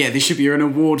Boot? Yeah, this should be an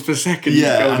award for second.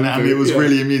 Yeah, and it was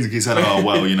really amusing. He said, "Oh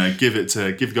well,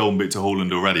 give Golden Boot to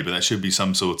Haaland already, but there should be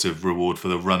some sort of reward for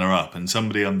the runner-up." And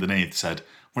somebody underneath said,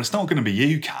 "Well, it's not going to be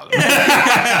you, Callum."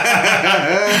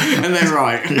 And they're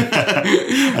right.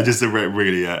 I just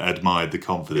really admired the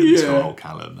confidence from old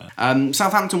Callum there.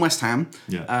 Southampton, West Ham.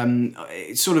 Yeah.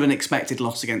 It's sort of an expected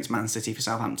loss against Man City for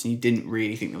Southampton. You didn't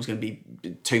really think there was going to be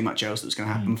too much else that was going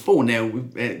to happen.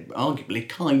 4-0, arguably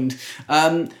kind.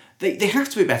 They have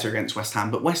to be better against West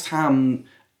Ham, but West Ham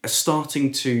are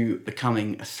starting to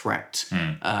becoming a threat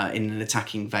in an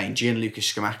attacking vein. Gianluca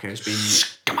Scamacca has been...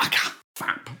 Scamacca!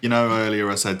 Earlier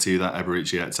I said to you that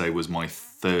Eberici was my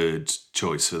third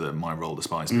choice for my Roll the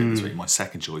Spice pick this week. My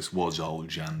second choice was old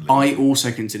Gianluca. I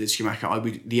also considered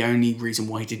Scamacca. The only reason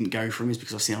why he didn't go for him is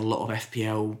because I've seen a lot of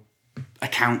FPL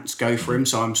accounts go for him,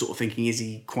 so I'm sort of thinking, is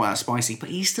he quite spicy? But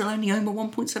he's still only owned by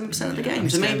 1.7% of the game,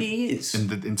 so maybe he is.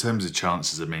 In terms of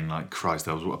chances, I mean, Christ,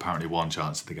 there was apparently one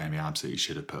chance of the game he absolutely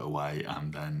should have put away,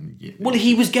 and then... Well,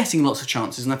 he was getting lots of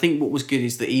chances, and I think what was good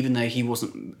is that even though he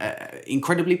wasn't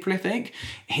incredibly prolific,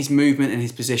 his movement and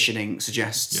his positioning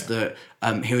suggests that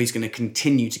he's going to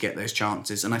continue to get those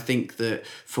chances, and I think that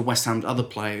for West Ham's other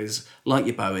players, like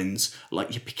your Bowens, like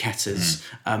your Piquetas,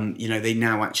 they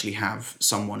now actually have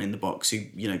someone in the box who,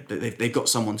 they've got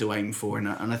someone to aim for, and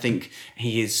I think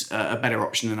he is a better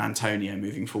option than Antonio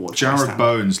moving forward. Jared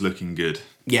Bowen's looking good.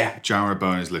 Yeah. Jared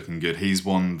Bowen's looking good. He's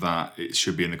one that it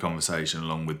should be in the conversation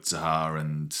along with Zaha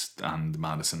and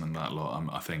Maddison and that lot.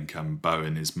 I think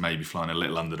Bowen is maybe flying a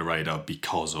little under the radar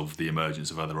because of the emergence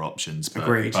of other options. But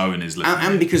agreed. Bowen is looking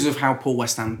and because of how poor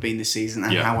West Ham have been this season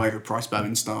and how overpriced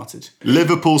Bowen started.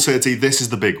 Liverpool City, this is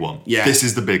the big one. Yeah. This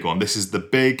is the big one. This is the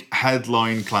big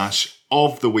headline clash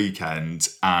of the weekend,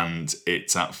 and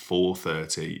it's at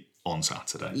 4:30 on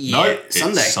Saturday. Yeah, no, it's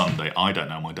Sunday. Sunday. I don't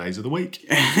know my days of the week.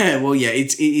 Well, yeah,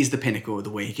 it is the pinnacle of the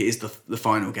week. It is the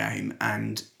final game,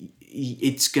 and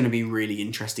it's going to be really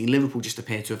interesting. Liverpool just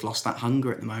appear to have lost that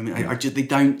hunger at the moment. They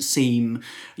don't seem...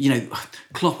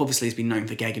 Klopp obviously has been known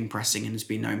for gegenpressing and has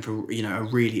been known for, a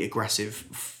really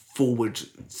aggressive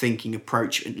forward-thinking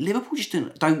approach. And Liverpool just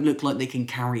don't look like they can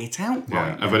carry it out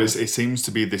right now. But it seems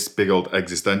to be this big old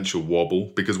existential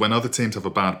wobble, because when other teams have a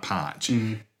bad patch,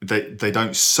 they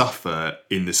don't suffer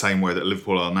in the same way that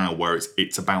Liverpool are now, where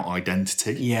it's about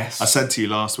identity. Yes. I said to you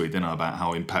last week, didn't I, about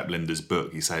how in Pep Linder's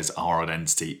book he says our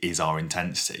identity is our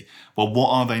intensity. Well,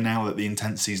 what are they now that the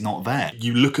intensity is not there?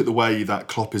 You look at the way that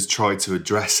Klopp has tried to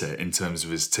address it in terms of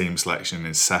his team selection and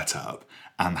his setup,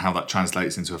 and how that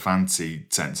translates into a fantasy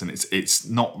sense, and it's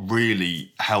not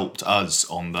really helped us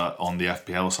on the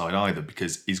FPL side either,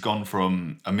 because he's gone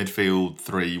from a midfield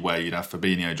three where you'd have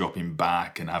Fabinho dropping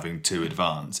back and having two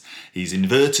advance. He's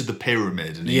inverted the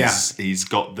pyramid, and he's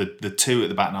got the two at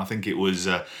the back. And I think it was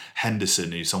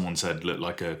Henderson, who someone said looked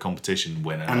like a competition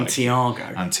winner, and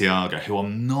Thiago, who are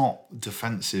not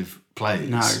defensive players,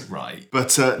 no. Right?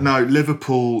 But no,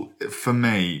 Liverpool for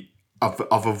me.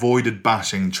 I've avoided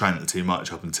bashing Trent too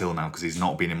much up until now because he's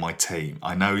not been in my team.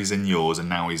 I know he's in yours, and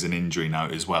now he's an injury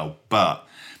note as well. But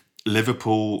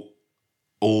Liverpool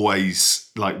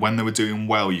always, when they were doing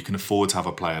well, you can afford to have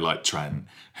a player like Trent,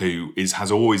 who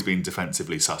has always been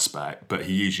defensively suspect, but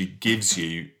he usually gives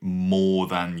you more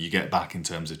than you get back in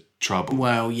terms of trouble.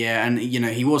 Well, yeah, and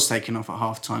he was taken off at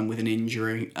half-time with an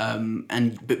injury,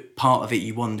 but part of it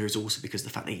you wonder is also because of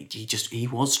the fact that he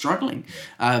was struggling.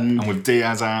 And with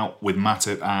Diaz out, with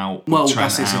Matip out, with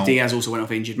Trent out. So Diaz also went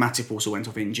off injured, Matip also went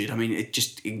off injured. I mean, it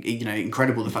just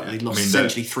incredible the fact that they lost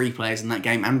essentially 3 players in that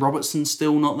game, and Robertson's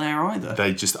still not there either.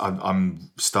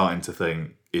 I'm starting to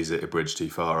think, is it a bridge too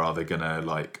far? Are they going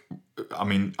to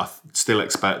I still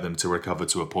expect them to recover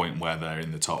to a point where they're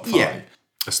in the top 5. Yeah.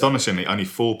 Astonishingly, only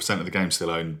 4% of the game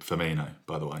still own Firmino,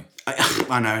 by the way.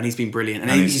 I know, and he's been brilliant. And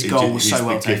his goal was so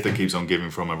well taken. He's the gift that keeps on giving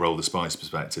from a roll the spice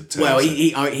perspective too. Well,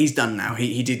 he's done now.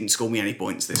 He didn't score me any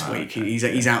points this week. Okay.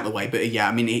 He's out of the way. But yeah,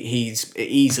 I mean, he's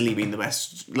easily been the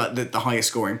best, like the highest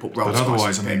scoring roll the spice. But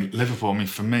otherwise, I mean, Liverpool,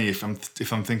 for me, if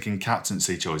I'm thinking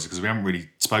captaincy choices, because we haven't really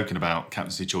spoken about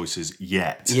captaincy choices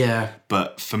yet. Yeah.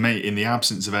 But for me, in the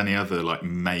absence of any other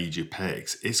major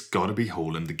picks, it's got to be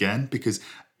Haaland again, because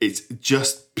it's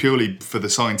just purely for the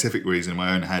scientific reason in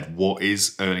my own head. What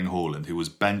is Erling Haaland, who was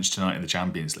benched tonight in the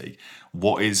Champions League,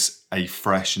 what is a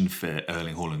fresh and fit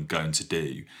Erling Haaland going to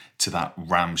do to that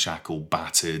ramshackle,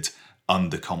 battered,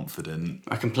 underconfident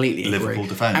I completely Liverpool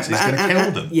defence? He's going to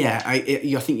kill them. Yeah, I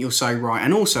think you're so right.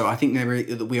 And also, I think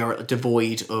that we are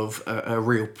devoid of a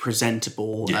real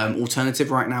presentable alternative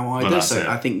right now either. Well, so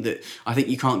I think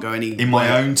you can't go any. In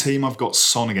my own team, I've got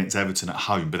Son against Everton at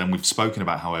home, but then we've spoken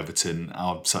about how Everton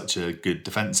are such a good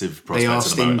defensive prospect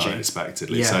at the moment,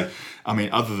 unexpectedly. Yeah. So, I mean,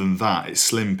 other than that, it's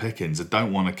slim pickings. I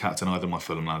don't want to captain either of my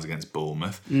Fulham lads against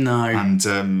Bournemouth. No. And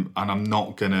I'm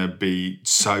not going to be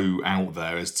so out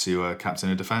there as to captain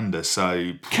a defender. So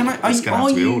it's going to have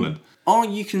to be Haaland. Are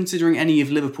you considering any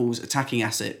of Liverpool's attacking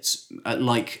assets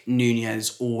like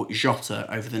Nunez or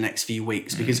Jota over the next few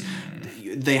weeks? Because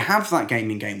they have that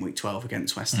game in Gameweek 12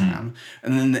 against West Ham,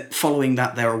 and then following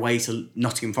that they're away to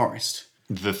Nottingham Forest.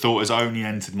 The thought has only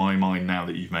entered my mind now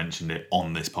that you've mentioned it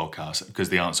on this podcast, because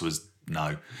the answer was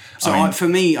no. So for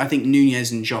me, I think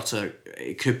Nunez and Jota,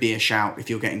 it could be a shout if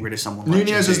you're getting rid of someone like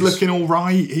Nunez is looking all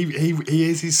right. He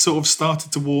is. He's sort of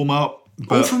started to warm up.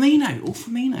 But, all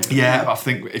Firmino. Yeah, I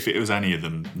think if it was any of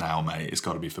them now, mate, it's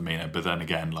got to be Firmino. But then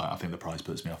again, I think the price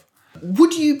puts me off.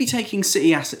 Would you be taking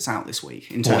City assets out this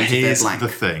week in terms of their blank? Here's the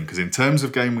thing, because in terms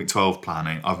of Game Week 12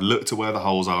 planning, I've looked at where the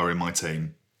holes are in my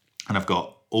team, and I've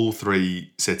got all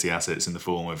 3 City assets in the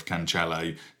form of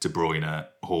Cancelo, De Bruyne,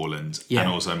 Haaland, and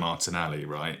also Martinelli,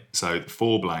 right? So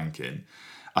 4 blanking.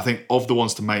 I think of the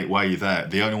ones to make way there,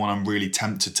 the only one I'm really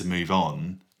tempted to move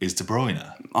on is De Bruyne.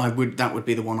 That would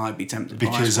be the one I'd be tempted by.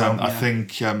 Because I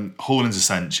think Haaland's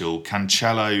essential.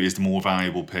 Cancelo is the more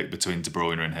valuable pick between De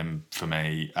Bruyne and him for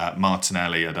me.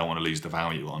 Martinelli, I don't want to lose the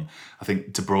value on. I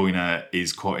think De Bruyne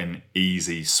is quite an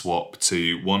easy swap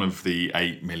to one of the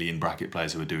 8 million bracket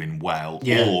players who are doing well.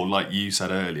 Yeah. Or, like you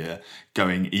said earlier,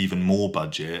 going even more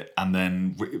budget and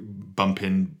then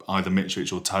bumping either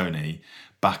Mitrovic or Tony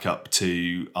back up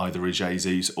to either a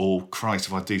Jesus or, Christ,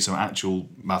 if I do some actual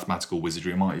mathematical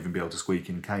wizardry, I might even be able to squeak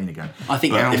in Kane again. I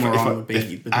think Almiron would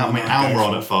be...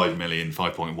 Almiron at 5 million,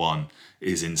 5.1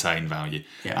 is insane value.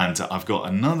 Yeah. And I've got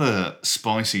another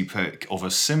spicy pick of a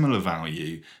similar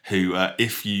value who,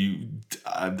 if you,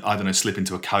 slip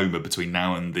into a coma between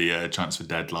now and the transfer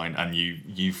deadline and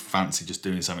you fancy just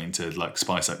doing something to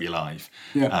spice up your life,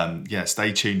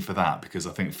 stay tuned for that, because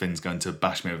I think Finn's going to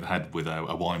bash me over the head with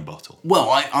a wine bottle.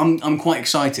 Well, I'm quite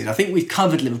excited. I think we've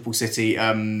covered Liverpool City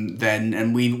then,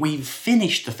 and we've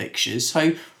finished the fixtures,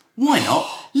 so why not?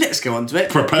 Let's go on to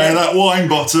it. Prepare that wine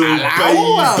bottle, baby.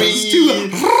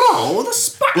 Roll the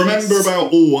spice. Remember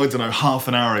about, half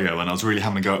an hour ago when I was really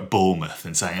having a go at Bournemouth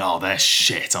and saying, they're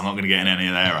shit, I'm not going to get in any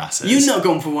of their assets. You've not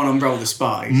gone for one on Roll the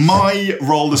Spice. My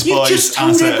Roll the Spice you just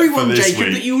told everyone,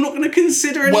 Jacob, that you're not going to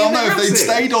consider any of their assets. Well, no, if they'd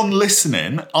stayed on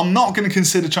listening, I'm not going to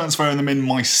consider transferring them in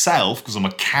myself, because I'm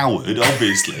a coward,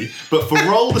 obviously. But for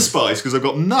Roll the Spice, because I've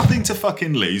got nothing to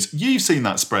fucking lose, you've seen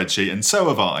that spreadsheet, and so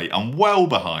have I. I'm well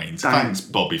behind. Thanks,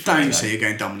 Bobby. Don't say you're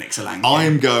going Dominic Solanke.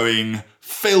 I'm going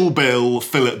Philip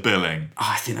Billing.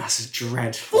 I think that's a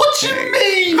dreadful What do you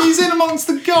mean? He's in amongst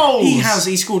the goals.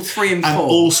 He scored 3 and 4. And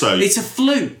also, it's a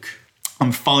fluke.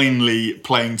 I'm finally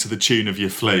playing to the tune of your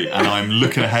flute, and I'm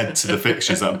looking ahead to the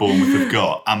fixtures that Bournemouth have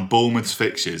got, and Bournemouth's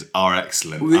fixtures are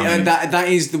excellent. That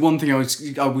is the one thing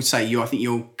I would say. I think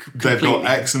you're completely... They've got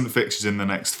excellent fixtures in the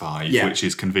next 5, which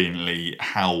is conveniently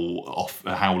how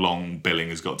long Billing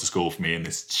has got to score for me in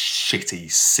this shitty,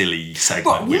 silly segment.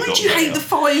 But why do you hate the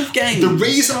 5 games? The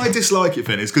reason I dislike it,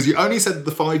 Finn, is because you only said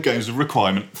the 5 games of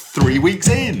requirement 3 weeks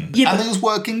in, and it was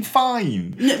working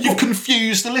fine. You've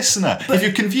confused the listener. If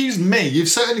you've confused me, You've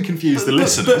certainly confused the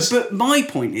listeners. But my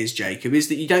point is, Jacob, is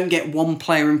that you don't get one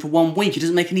player in for 1 week. It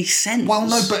doesn't make any sense. Well,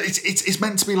 no, but it's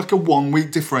meant to be like a 1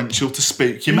 week differential to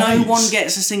spook your mates. No one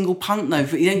gets a single punt, though.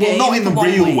 You don't get not in the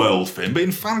real week. world, Finn, but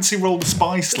in Fancy Roll the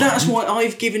Spice Land. That's why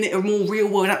I've given it a more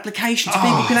real-world application, so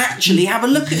people can actually have a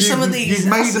look at some of these. You've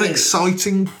made an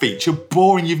exciting feature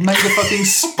boring. You've made a fucking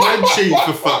spreadsheet,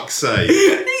 for fuck's sake.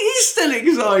 It is still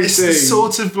exciting. It's the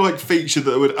sort of like feature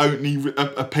that would only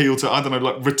appeal to, I don't know,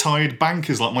 like retired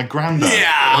bankers like my granddad,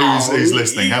 who's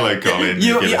listening. Hello, Colin.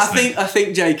 I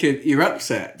think, Jacob, you're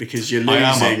upset because you're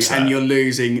losing and you're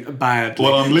losing badly.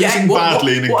 Well, I'm losing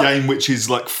badly in a game which is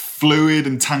like fluid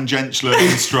and tangential and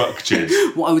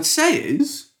unstructured. What I would say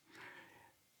is,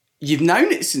 you've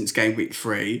known it since Game Week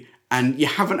 3, and you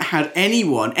haven't had any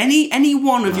one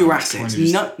of your assets,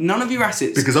 none of your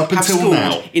assets, because up until have scored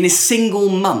now, in a single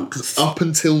month. Up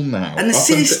until now, and the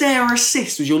Sinister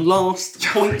assist was your last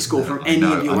point score from any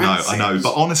of your assets. I know,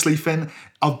 but honestly, Finn,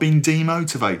 I've been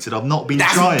demotivated. I've not been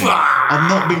trying. I've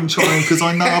not been trying because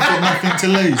I know I've got nothing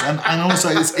to lose. And also,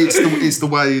 it's the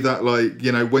way that, like,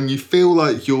 you know, when you feel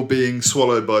like you're being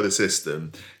swallowed by the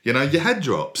system, you know, your head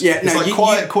drops. Yeah, it's like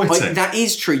quiet quitting. That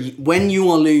is true. When you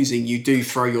are losing, you do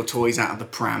throw your toys out of the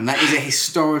pram. That is a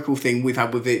historical thing we've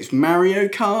had, whether it's Mario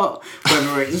Kart,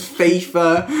 whether it's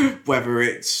FIFA, whether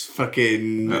it's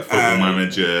fucking Football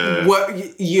Manager,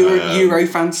 Euro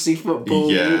fantasy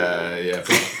football. Yeah.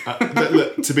 But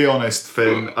look, to be honest,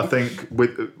 Finn, I think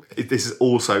this is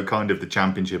also kind of the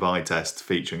championship eye test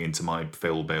featuring into my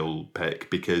Phil Bill pick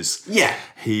because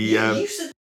he.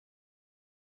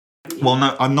 Well,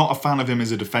 no, I'm not a fan of him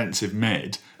as a defensive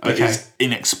mid. He's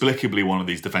inexplicably one of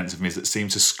these defensive mids that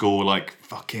seems to score like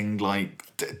fucking like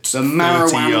the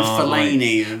Marwan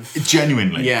Fellaini of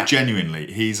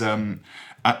genuinely. He's and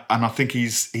I think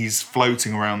he's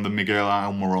floating around the Miguel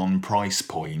Almiron price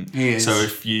point. He is. So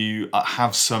if you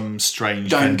have some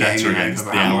strange vendetta against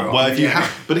the Almiron, well, if you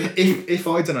have, but if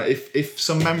I don't know, if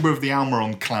some member of the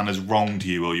Almiron clan has wronged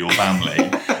you or your family,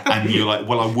 and you're like,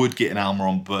 well, I would get an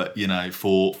Almiron, but you know,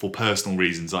 for personal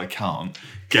reasons, I can't.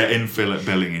 Get in Philip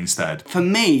Billing instead. For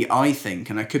me, I think,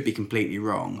 and I could be completely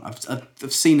wrong,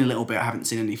 I've seen a little bit, I haven't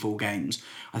seen any full games.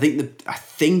 I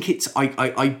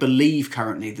believe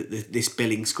currently that this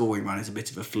Billing scoring run is a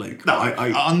bit of a fluke. No,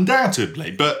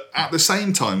 undoubtedly, but at the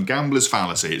same time, gambler's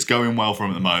fallacy, it's going well for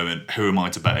him at the moment. Who am I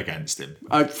to bet against him?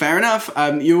 Fair enough.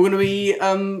 You're going to be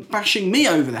bashing me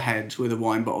over the head with a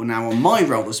wine bottle now on my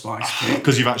Roll the Spice pick.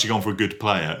 Because you've actually gone for a good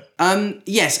player.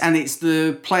 Yes, and it's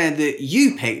the player that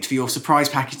you picked for your surprise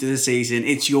package of the season.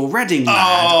 It's your Reading lad.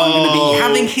 I'm going to be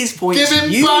having his points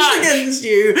used against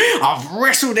you. I've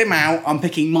wrestled him out. I'm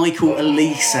picking Michael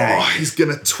Olise. He's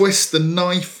going to twist the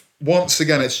knife once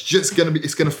again. It's going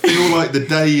to feel like the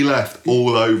day he left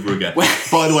all over again.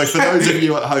 By the way, for those of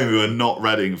you at home who are not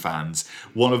Reading fans,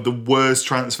 one of the worst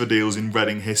transfer deals in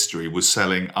Reading history was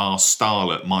selling our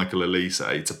starlet Michael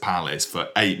Olise to Palace for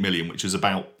 8 million, which was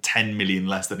about 10 million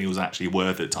less than he was actually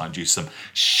worth at the time due to some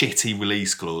shitty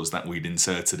release clause that we'd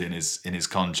inserted in his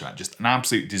contract. Just an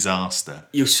absolute disaster.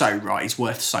 You're so right. He's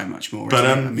worth so much more. But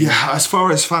as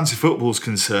far as fancy football's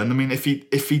concerned, I mean, if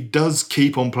he does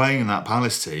keep on playing in that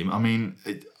Palace team, I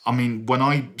mean, when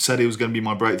I said it was going to be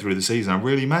my breakthrough of the season, I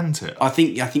really meant it. I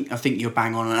think you're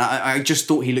bang on. And I just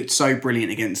thought he looked so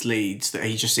brilliant against Leeds that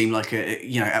he just seemed like at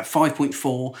 5.4,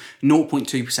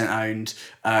 0.2% owned,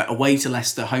 away to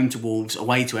Leicester, home to Wolves,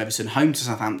 away to Everton, home to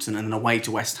Southampton, and then away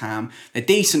to West Ham. They're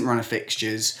decent run of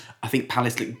fixtures. I think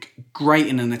Palace look great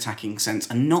in an attacking sense,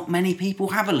 and not many people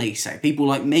have Olise. People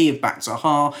like me have backed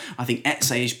Zaha. I think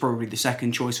Eze is probably the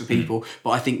second choice for people, but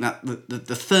I think that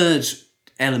the third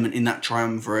element in that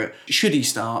triumvirate, should he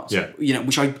start,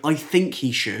 which I think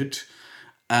he should,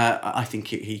 I think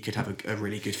he could have a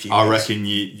really good few years. I reckon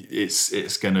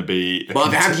it's going to be...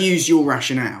 But have used your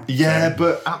rationale. Yeah,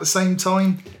 but at the same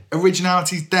time,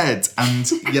 originality's dead. And,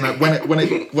 you know,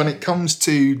 when it comes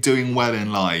to doing well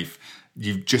in life,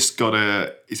 you've just got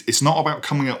to... It's not about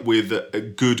coming up with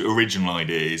good original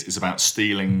ideas. It's about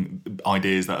stealing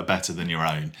ideas that are better than your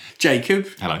own. Jacob.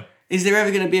 Hello. Is there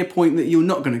ever going to be a point that you're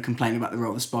not going to complain about the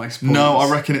Roll the Spice points? No, I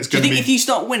reckon it's going to be... Do you think if you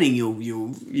start winning, you'll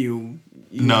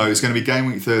No, it's going to be Game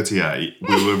Week 38.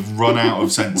 We will have run out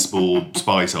of sensible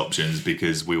spice options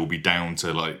because we will be down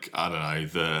to, like, I don't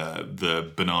know,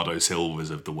 the Bernardo Silvas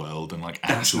of the world and, like,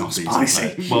 actual decent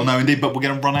players. Well, no, indeed, but we're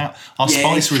going to run out. Our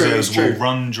spice reserves will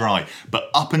run dry. But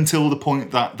up until the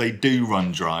point that they do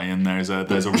run dry and there's a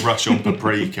rush on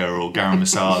paprika or garam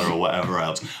masala or whatever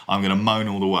else, I'm going to moan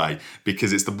all the way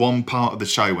because it's the one part of the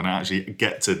show when I actually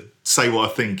get to say what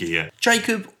I think here.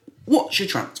 Jacob, What's your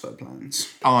transfer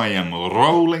plans? I am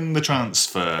rolling the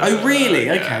transfer. Oh, really?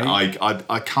 Okay.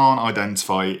 I can't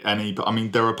identify any, but I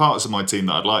mean, there are parts of my team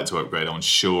that I'd like to upgrade on,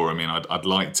 sure. I mean, I'd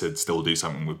like to still do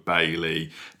something with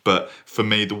Bailey. But for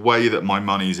me, the way that my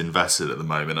money is invested at the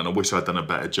moment, and I wish I'd done a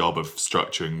better job of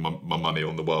structuring my money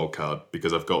on the wild card,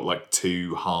 because I've got like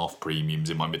 2 half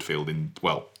premiums in my midfield.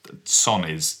 Son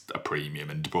is a premium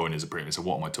and De Bruyne is a premium, so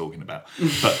what am I talking about?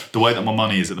 But the way that my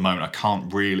money is at the moment,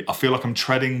 I feel like I'm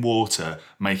treading water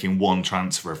making one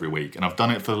transfer every week, and I've done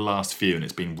it for the last few and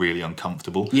it's been really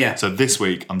uncomfortable. Yeah. So this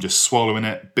week I'm just swallowing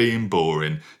it, being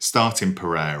boring, starting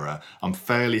Pereira. I'm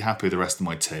fairly happy with the rest of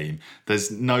my team.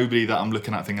 There's nobody that I'm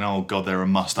looking at thinking, oh God, they're a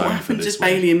must-own for this week. What happens if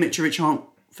Bailey and Mitrovic aren't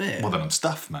fit? Well, then I'm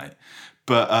stuffed, mate.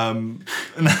 But,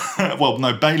 well,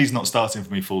 no, Bailey's not starting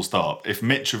for me full stop. If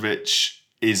Mitrovic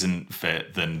isn't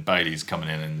fit, then Bailey's coming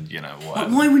in and,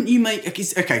 whatever. Why wouldn't you make...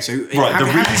 Okay, so right,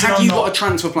 have you got a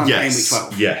transfer plan for Gameweek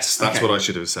 12? Yes, that's what I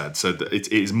should have said. So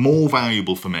it is more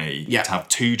valuable for me to have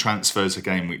 2 transfers for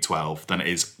Gameweek 12 than it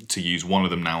is to use one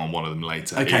of them now and one of them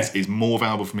later. Okay. It's more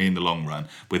valuable for me in the long run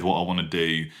with what I want to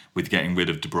do with getting rid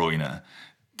of De Bruyne.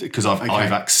 Because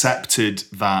I've accepted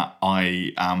that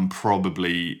I am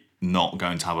probably not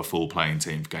going to have a full playing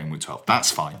team for Gameweek 12. That's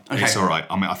fine. Okay. It's all right.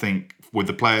 I mean, I think... with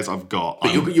the players I've got,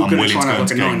 but you're going to try and have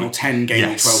like a 9 or 10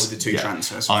 Gameweek 12 with the 2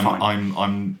 transfers.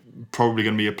 I'm probably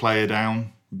going to be a player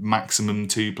down, maximum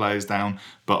 2 players down,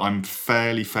 but I'm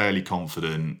fairly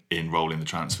confident in rolling the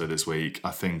transfer this week.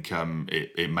 I think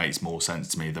it makes more sense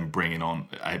to me than bringing in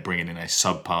a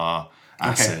subpar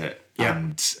asset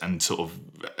and sort of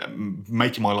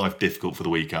making my life difficult for the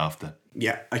week after.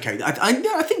 Yeah, okay. I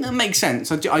think that makes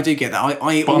sense. I do get that.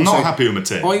 But I'm not happy with my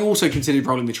team. I also considered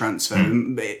rolling the transfer,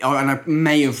 and I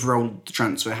may have rolled the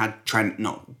transfer had Trent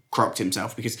not crocked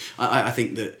himself, because I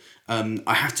think that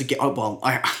I have to get...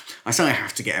 I say I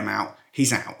have to get him out.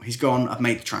 He's out. He's gone. I've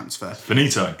made the transfer.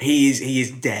 Finito. He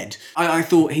is dead. I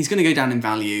thought he's going to go down in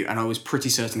value, and I was pretty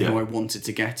certain who I wanted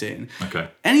to get in. Okay.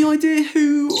 Any idea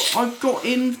who I've got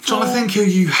in for... Trying to think who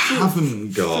you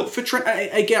haven't got. For Trent,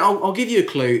 again, I'll give you a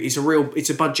clue. It's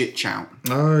a budget shout.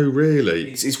 Oh,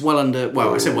 really? It's well under...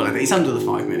 Well, I said well under. It's under the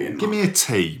 5 million mark. Give me a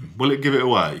team. Will it give it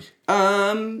away?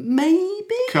 Maybe.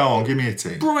 Come on, give me a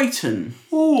team. Brighton.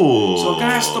 Oh. So I'm going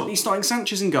to have to be starting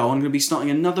Sanchez in goal. I'm going to be starting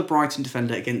another Brighton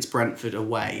defender against Brentford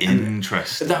away.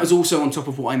 Interesting. And that was also on top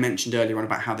of what I mentioned earlier on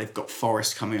about how they've got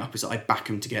Forest coming up, is that I back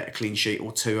them to get a clean sheet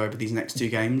or 2 over these next 2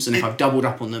 games. And if I've doubled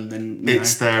up on them, then...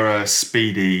 It's their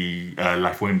speedy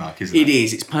left wing back, isn't it? It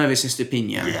is. It's Purvis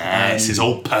Estepinha. Yes, it's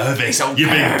old Purvis. You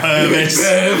big Purvis.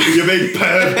 You big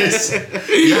Purvis.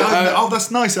 Yeah,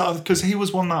 that's nice, because he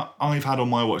was one that I've had on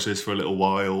my watch list for a little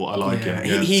while. I like him.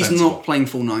 Yeah, he's not playing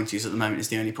full 90s at the moment, is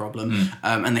the only problem.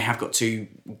 And they have got 2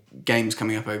 games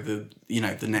coming up over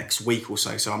the next week or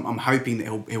so. So I'm hoping that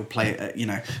he'll play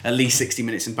at least 60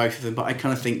 minutes in both of them. But I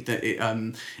kind of think that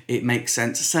it makes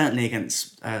sense, certainly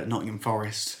against Nottingham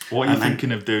Forest. What are you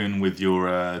thinking of doing with your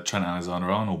Trent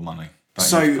Alexander-Arnold money?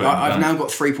 So I've now got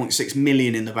 3.6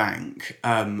 million in the bank,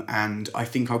 and I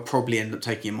think I'll probably end up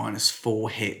taking a -4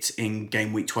 hit in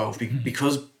Gameweek 12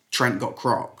 because Trent got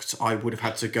crocked. I would have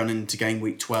had to go into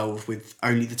Gameweek 12 with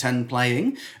only the 10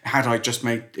 playing. Had I just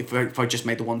made if I just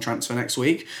made the 1 transfer next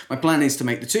week, my plan is to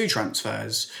make the 2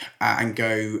 transfers and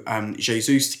go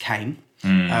Jesus to Kane.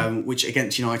 Which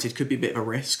against United could be a bit of a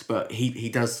risk, but he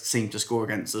does seem to score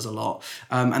against us a lot.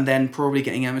 And then probably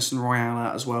getting Emerson Royale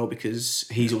out as well, because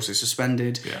he's also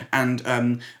suspended. Yeah.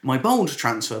 And my bold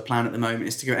transfer plan at the moment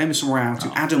is to go Emerson Royale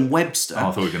to Adam Webster. Oh,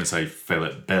 I thought you were going to say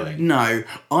Philip Billing. No,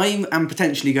 I am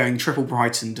potentially going triple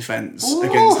Brighton defence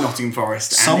against Nottingham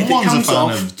Forest. And someone's a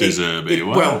fan of De Zerbi.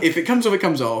 Well, if it comes off, it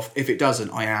comes off. If it doesn't,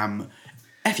 I am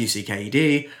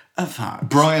FUCKED.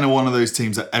 Brighton are one of those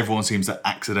teams that everyone seems to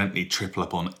accidentally triple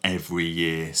up on every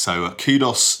year. So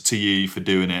kudos to you for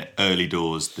doing it early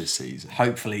doors this season.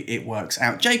 Hopefully it works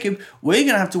out. Jacob, we're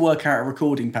going to have to work out a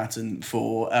recording pattern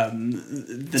for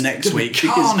the next week.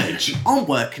 Carnage. Because I'm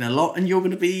working a lot and you're going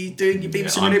to be doing your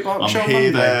BBC Minute Bark show on Monday. I'm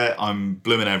here, there, I'm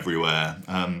blooming everywhere.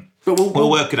 But we'll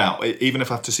work it out, even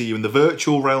if I have to see you in the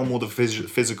virtual realm or the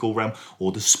physical realm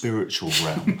or the spiritual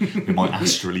realm. We might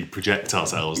astrally project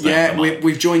ourselves there. Yeah,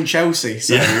 we've joined Chelsea.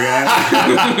 So No,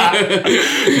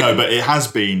 but it has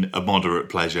been a moderate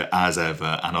pleasure as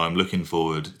ever, and I'm looking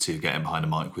forward to getting behind a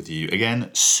mic with you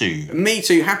again soon. Me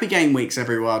too. Happy game weeks,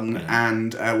 everyone,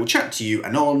 and we'll chat to you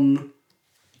anon.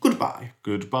 Goodbye.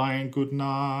 Goodbye and good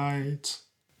night.